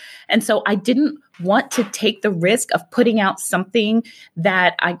lives. And so I didn't want to take the risk of putting out something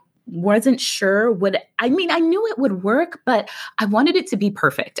that I wasn't sure I knew it would work, but I wanted it to be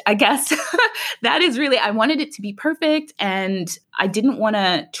perfect. I guess that is really, I wanted it to be perfect, and I didn't want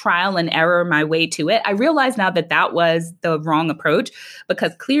to trial and error my way to it. I realize now that that was the wrong approach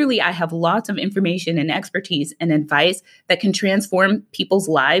because clearly I have lots of information and expertise and advice that can transform people's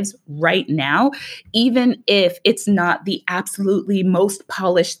lives right now, even if it's not the absolutely most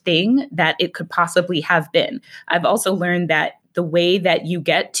polished thing that it could possibly have been. I've also learned that the way that you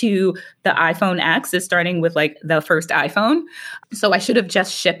get to the iPhone X is starting with like the first iPhone. So I should have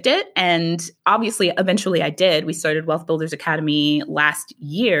just shipped it. And obviously, eventually I did. We started Wealth Builders Academy last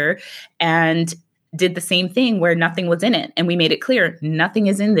year and did the same thing where nothing was in it. And we made it clear, nothing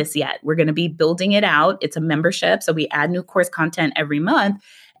is in this yet. We're going to be building it out. It's a membership. So we add new course content every month.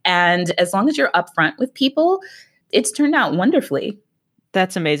 And as long as you're upfront with people, it's turned out wonderfully.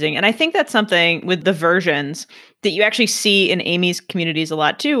 That's amazing. And I think that's something with the versions that you actually see in Amy's communities a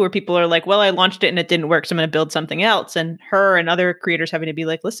lot too, where people are like, well, I launched it and it didn't work, so I'm going to build something else. And her and other creators having to be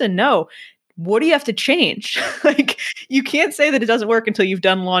like, listen, no, what do you have to change? Like, you can't say that it doesn't work until you've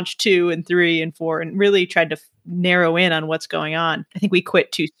done launch 2 and 3 and 4 and really tried to narrow in on what's going on. I think we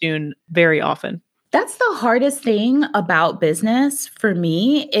quit too soon very often. That's the hardest thing about business for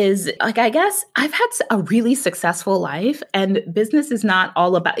me is like, I guess I've had a really successful life, and business is not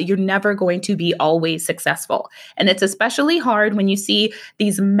all about, you're never going to be always successful. And it's especially hard when you see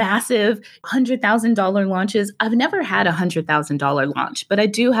these massive $100,000 launches. I've never had a $100,000 launch, but I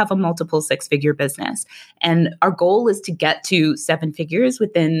do have a multiple 6-figure business. And our goal is to get to 7 figures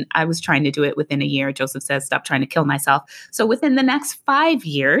I was trying to do it within a year. Joseph says, stop trying to kill myself. So within the next 5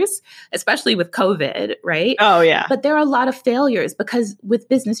 years, especially with COVID, COVID, right? Oh, yeah. But there are a lot of failures because with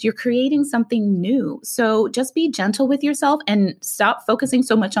business, you're creating something new. So just be gentle with yourself and stop focusing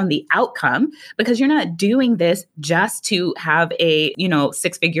so much on the outcome, because you're not doing this just to have a,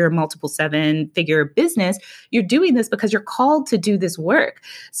 6-figure, multiple 7-figure business. You're doing this because you're called to do this work.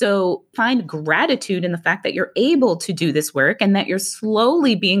 So find gratitude in the fact that you're able to do this work and that you're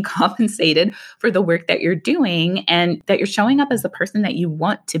slowly being compensated for the work that you're doing and that you're showing up as the person that you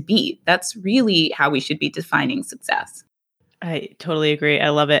want to be. That's really how we should be defining success. I totally agree. I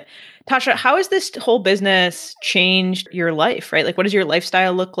love it. Tasha, how has this whole business changed your life, right? Like, what does your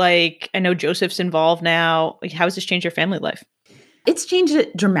lifestyle look like? I know Joseph's involved now. Like, how has this changed your family life? It's changed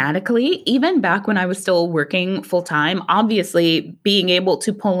it dramatically. Even back when I was still working full time, obviously being able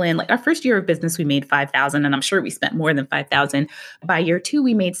to pull in, like our first year of business, we made 5,000, and I'm sure we spent more than 5,000. By year 2,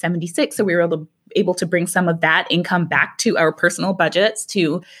 we made 76. So we were able to bring some of that income back to our personal budgets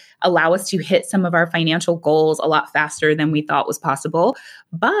to allow us to hit some of our financial goals a lot faster than we thought was possible.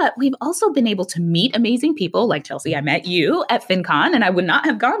 But we've also been able to meet amazing people like Chelsea. I met you at FinCon, and I would not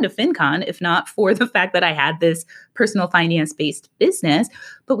have gone to FinCon if not for the fact that I had this personal finance-based business.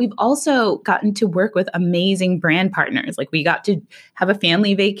 But we've also gotten to work with amazing brand partners. Like we got to have a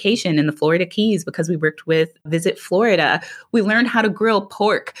family vacation in the Florida Keys because we worked with Visit Florida. We learned how to grill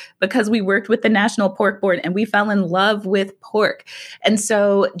pork because we worked with the National Pork Board, and we fell in love with pork. And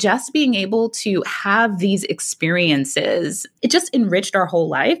so just being able to have these experiences, it just enriched our whole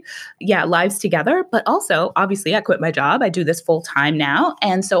life. Yeah, lives together. But also, obviously, I quit my job. I do this full time now.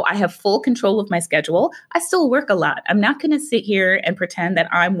 And so I have full control of my schedule. I still work a lot. I'm not going to sit here and pretend that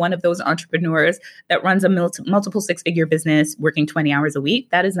I'm one of those entrepreneurs that runs a multiple 6-figure business working 20 hours a week.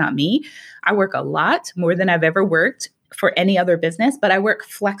 That is not me. I work a lot, more than I've ever worked for any other business, but I work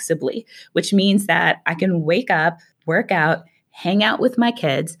flexibly, which means that I can wake up, work out, hang out with my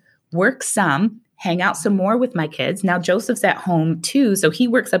kids, work some, hang out some more with my kids. Now Joseph's at home too, so he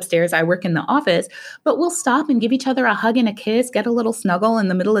works upstairs, I work in the office, but we'll stop and give each other a hug and a kiss, get a little snuggle in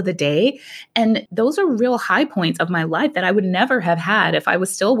the middle of the day. And those are real high points of my life that I would never have had if I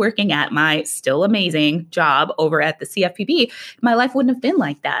was still working at my still amazing job over at the CFPB. My life wouldn't have been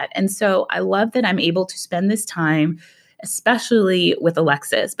like that. And so I love that I'm able to spend this time, especially with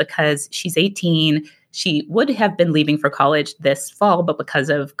Alexis, because she's 18. She would have been leaving for college this fall, but because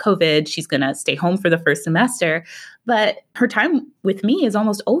of COVID, she's going to stay home for the first semester. But her time with me is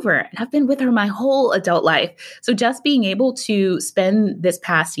almost over. And I've been with her my whole adult life. So just being able to spend this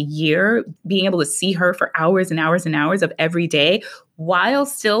past year, being able to see her for hours and hours and hours of every day while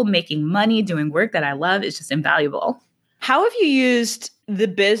still making money, doing work that I love is just invaluable. How have you used the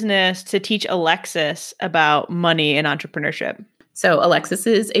business to teach Alexis about money and entrepreneurship? So Alexis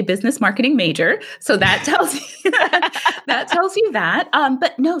is a business marketing major. So that tells you that.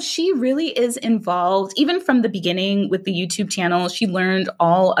 But no, she really is involved. Even from the beginning with the YouTube channel, she learned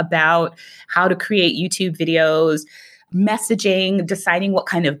all about how to create YouTube videos, messaging, deciding what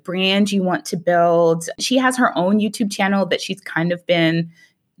kind of brand you want to build. She has her own YouTube channel that she's kind of been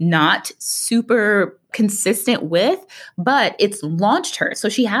not super consistent with, but it's launched her. So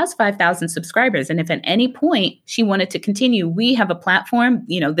she has 5,000 subscribers. And if at any point she wanted to continue, we have a platform,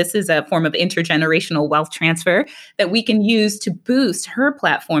 this is a form of intergenerational wealth transfer that we can use to boost her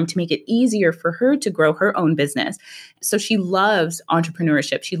platform to make it easier for her to grow her own business. So she loves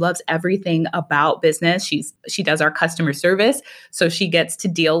entrepreneurship. She loves everything about business. She does our customer service. So she gets to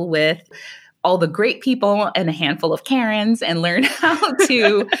deal with all the great people and a handful of Karens and learn how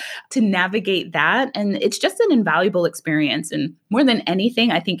to navigate that. And it's just an invaluable experience. And more than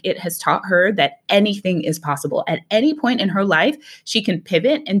anything, I think it has taught her that anything is possible. At any point in her life, she can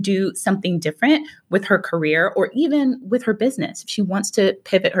pivot and do something different with her career or even with her business. If she wants to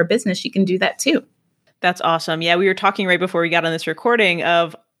pivot her business, she can do that too. That's awesome. Yeah, we were talking right before we got on this recording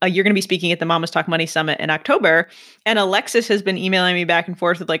of you're going to be speaking at the Mamas Talk Money Summit in October. And Alexis has been emailing me back and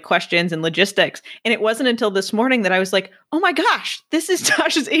forth with like questions and logistics. And it wasn't until this morning that I was like, oh my gosh, this is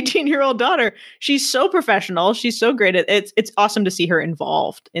Tasha's 18-year-old daughter. She's so professional. She's so great at it. It's awesome to see her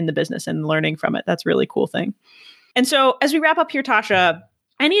involved in the business and learning from it. That's a really cool thing. And so as we wrap up here, Tasha,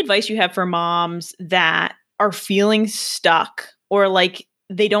 any advice you have for moms that are feeling stuck or like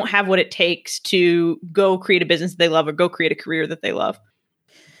they don't have what it takes to go create a business that they love or go create a career that they love?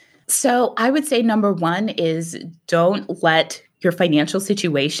 So I would say number one is don't let your financial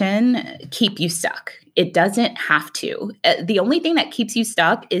situation keep you stuck. It doesn't have to. The only thing that keeps you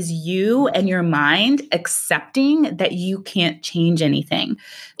stuck is you and your mind accepting that you can't change anything.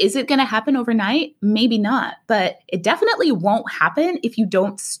 Is it going to happen overnight? Maybe not, but it definitely won't happen if you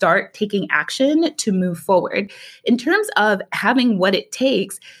don't start taking action to move forward. In terms of having what it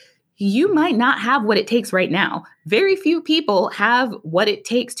takes, you might not have what it takes right now. Very few people have what it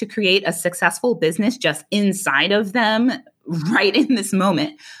takes to create a successful business just inside of them right in this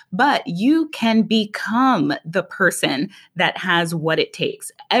moment. But you can become the person that has what it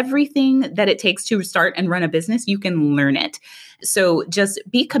takes. Everything that it takes to start and run a business, you can learn it. So just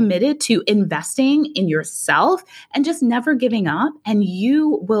be committed to investing in yourself and just never giving up, and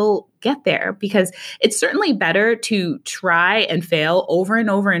you will get there, because it's certainly better to try and fail over and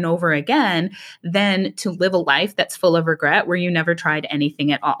over and over again than to live a life that's full of regret where you never tried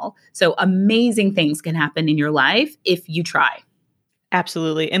anything at all. So amazing things can happen in your life if you try.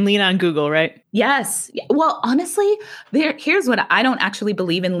 Absolutely. And lean on Google, right? Yes. Well, honestly, here's what I don't actually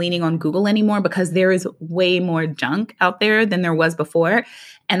believe in leaning on Google anymore, because there is way more junk out there than there was before.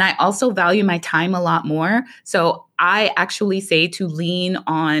 And I also value my time a lot more. So I actually say to lean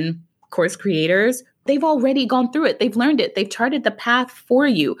on course creators. They've already gone through it. They've learned it. They've charted the path for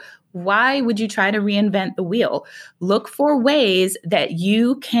you. Why would you try to reinvent the wheel? Look for ways that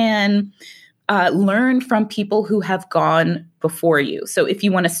you can learn from people who have gone before you. So if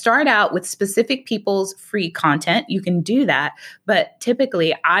you want to start out with specific people's free content, you can do that. But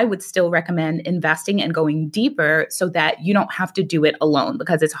typically, I would still recommend investing and going deeper so that you don't have to do it alone,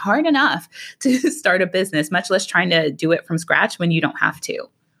 because it's hard enough to start a business, much less trying to do it from scratch when you don't have to.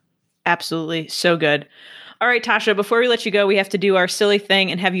 Absolutely. So good. All right, Tasha, before we let you go, we have to do our silly thing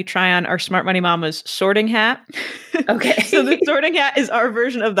and have you try on our Smart Money Mama's sorting hat. Okay. So the sorting hat is our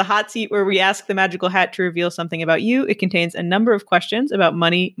version of the hot seat where we ask the magical hat to reveal something about you. It contains a number of questions about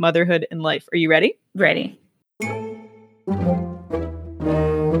money, motherhood, and life. Are you ready? Ready.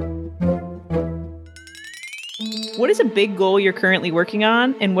 What is a big goal you're currently working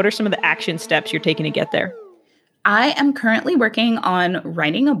on, and what are some of the action steps you're taking to get there? I am currently working on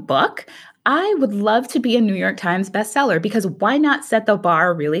writing a book. I would love to be a New York Times bestseller, because why not set the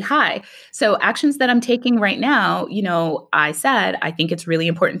bar really high? So actions that I'm taking right now, I said, I think it's really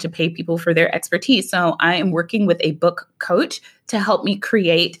important to pay people for their expertise. So I am working with a book coach to help me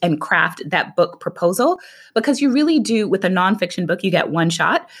create and craft that book proposal, because you really do, with a nonfiction book, you get one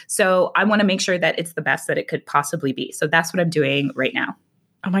shot. So I want to make sure that it's the best that it could possibly be. So that's what I'm doing right now.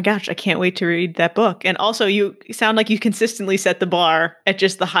 Oh my gosh, I can't wait to read that book. And also, you sound like you consistently set the bar at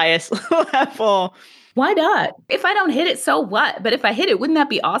just the highest level. Why not? If I don't hit it, so what? But if I hit it, wouldn't that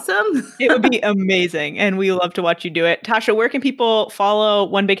be awesome? It would be amazing. And we love to watch you do it. Tasha, where can people follow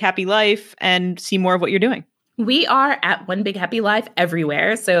One Big Happy Life and see more of what you're doing? We are at One Big Happy Life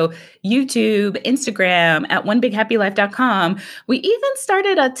everywhere. So YouTube, Instagram, at onebighappylife.com. We even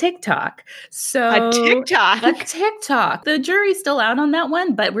started a TikTok. A TikTok? The jury's still out on that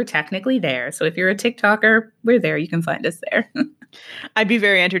one, but we're technically there. So if you're a TikToker, we're there. You can find us there. I'd be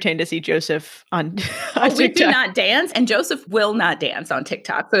very entertained to see Joseph on TikTok. We do not dance, and Joseph will not dance on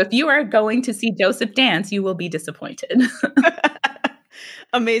TikTok. So if you are going to see Joseph dance, you will be disappointed.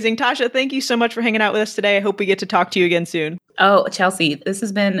 Amazing. Tasha, thank you so much for hanging out with us today. I hope we get to talk to you again soon. Oh, Chelsea, this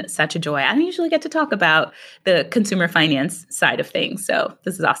has been such a joy. I don't usually get to talk about the consumer finance side of things. So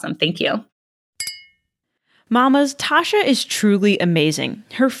this is awesome. Thank you. Mamas, Tasha is truly amazing.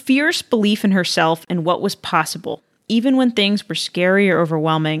 Her fierce belief in herself and what was possible, even when things were scary or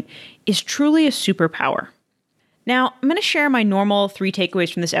overwhelming, is truly a superpower. Now, I'm going to share my normal 3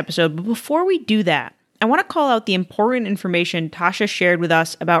 takeaways from this episode, but before we do that, I want to call out the important information Tasha shared with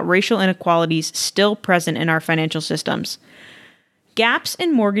us about racial inequalities still present in our financial systems. Gaps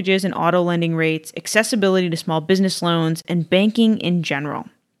in mortgages and auto lending rates, accessibility to small business loans, and banking in general.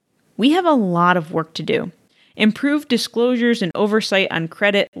 We have a lot of work to do. Improved disclosures and oversight on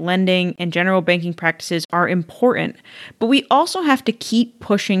credit, lending, and general banking practices are important, but we also have to keep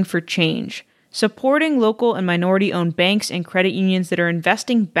pushing for change. Supporting local and minority-owned banks and credit unions that are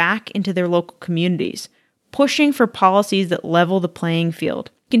investing back into their local communities, pushing for policies that level the playing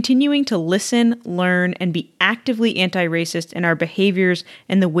field, continuing to listen, learn, and be actively anti-racist in our behaviors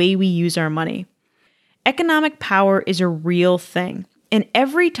and the way we use our money. Economic power is a real thing, and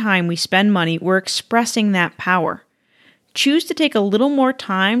every time we spend money, we're expressing that power. Choose to take a little more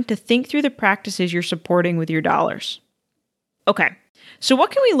time to think through the practices you're supporting with your dollars. Okay. So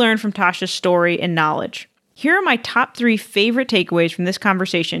what can we learn from Tasha's story and knowledge? Here are my top 3 favorite takeaways from this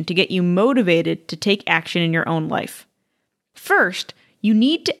conversation to get you motivated to take action in your own life. First, you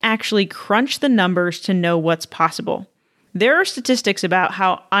need to actually crunch the numbers to know what's possible. There are statistics about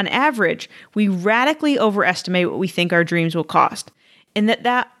how, on average, we radically overestimate what we think our dreams will cost, and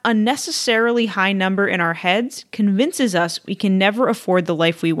that unnecessarily high number in our heads convinces us we can never afford the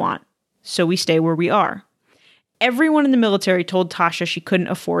life we want, so we stay where we are. Everyone in the military told Tasha she couldn't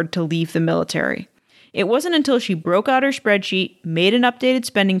afford to leave the military. It wasn't until she broke out her spreadsheet, made an updated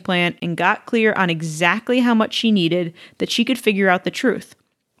spending plan, and got clear on exactly how much she needed that she could figure out the truth.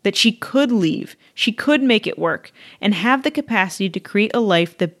 That she could leave, she could make it work, and have the capacity to create a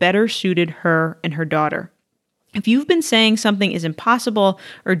life that better suited her and her daughter. If you've been saying something is impossible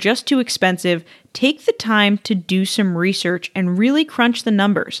or just too expensive, take the time to do some research and really crunch the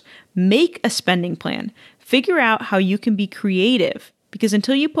numbers. Make a spending plan. Figure out how you can be creative, because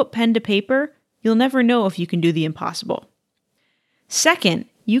until you put pen to paper, you'll never know if you can do the impossible. Second,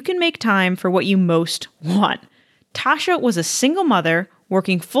 you can make time for what you most want. Tasha was a single mother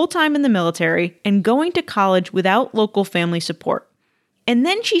working full-time in the military and going to college without local family support. And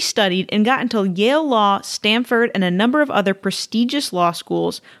then she studied and got into Yale Law, Stanford, and a number of other prestigious law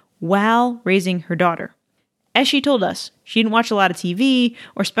schools while raising her daughter. As she told us, she didn't watch a lot of TV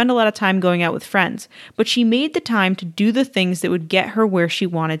or spend a lot of time going out with friends, but she made the time to do the things that would get her where she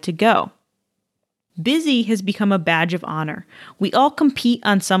wanted to go. Busy has become a badge of honor. We all compete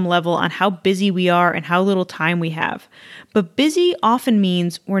on some level on how busy we are and how little time we have. But busy often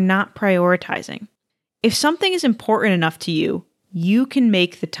means we're not prioritizing. If something is important enough to you, you can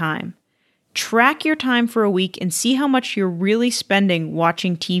make the time. Track your time for a week and see how much you're really spending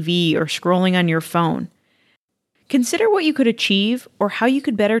watching TV or scrolling on your phone. Consider what you could achieve or how you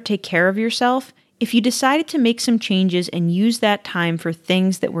could better take care of yourself if you decided to make some changes and use that time for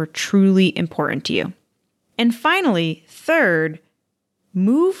things that were truly important to you. And finally, third,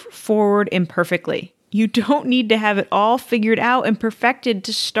 move forward imperfectly. You don't need to have it all figured out and perfected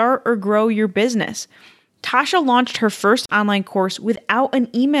to start or grow your business. Tasha launched her first online course without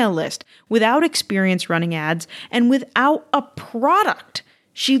an email list, without experience running ads, and without a product.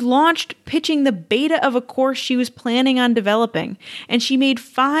 She launched pitching the beta of a course she was planning on developing, and she made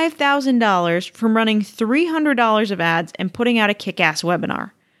 $5,000 from running $300 of ads and putting out a kick-ass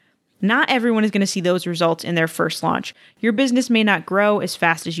webinar. Not everyone is going to see those results in their first launch. Your business may not grow as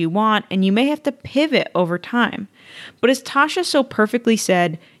fast as you want, and you may have to pivot over time. But as Tasha so perfectly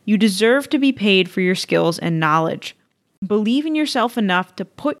said, you deserve to be paid for your skills and knowledge. Believe in yourself enough to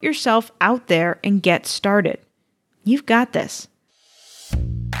put yourself out there and get started. You've got this.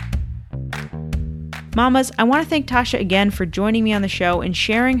 Mamas, I want to thank Tasha again for joining me on the show and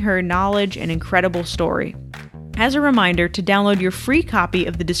sharing her knowledge and incredible story. As a reminder, to download your free copy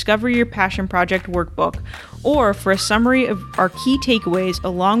of the Discover Your Passion Project workbook, or for a summary of our key takeaways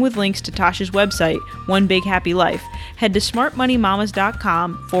along with links to Tasha's website, One Big Happy Life, head to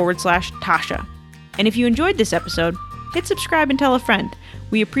smartmoneymamas.com/Tasha. And if you enjoyed this episode, hit subscribe and tell a friend.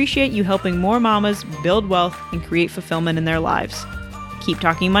 We appreciate you helping more mamas build wealth and create fulfillment in their lives. Keep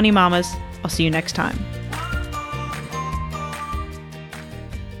talking money, mamas. I'll see you next time.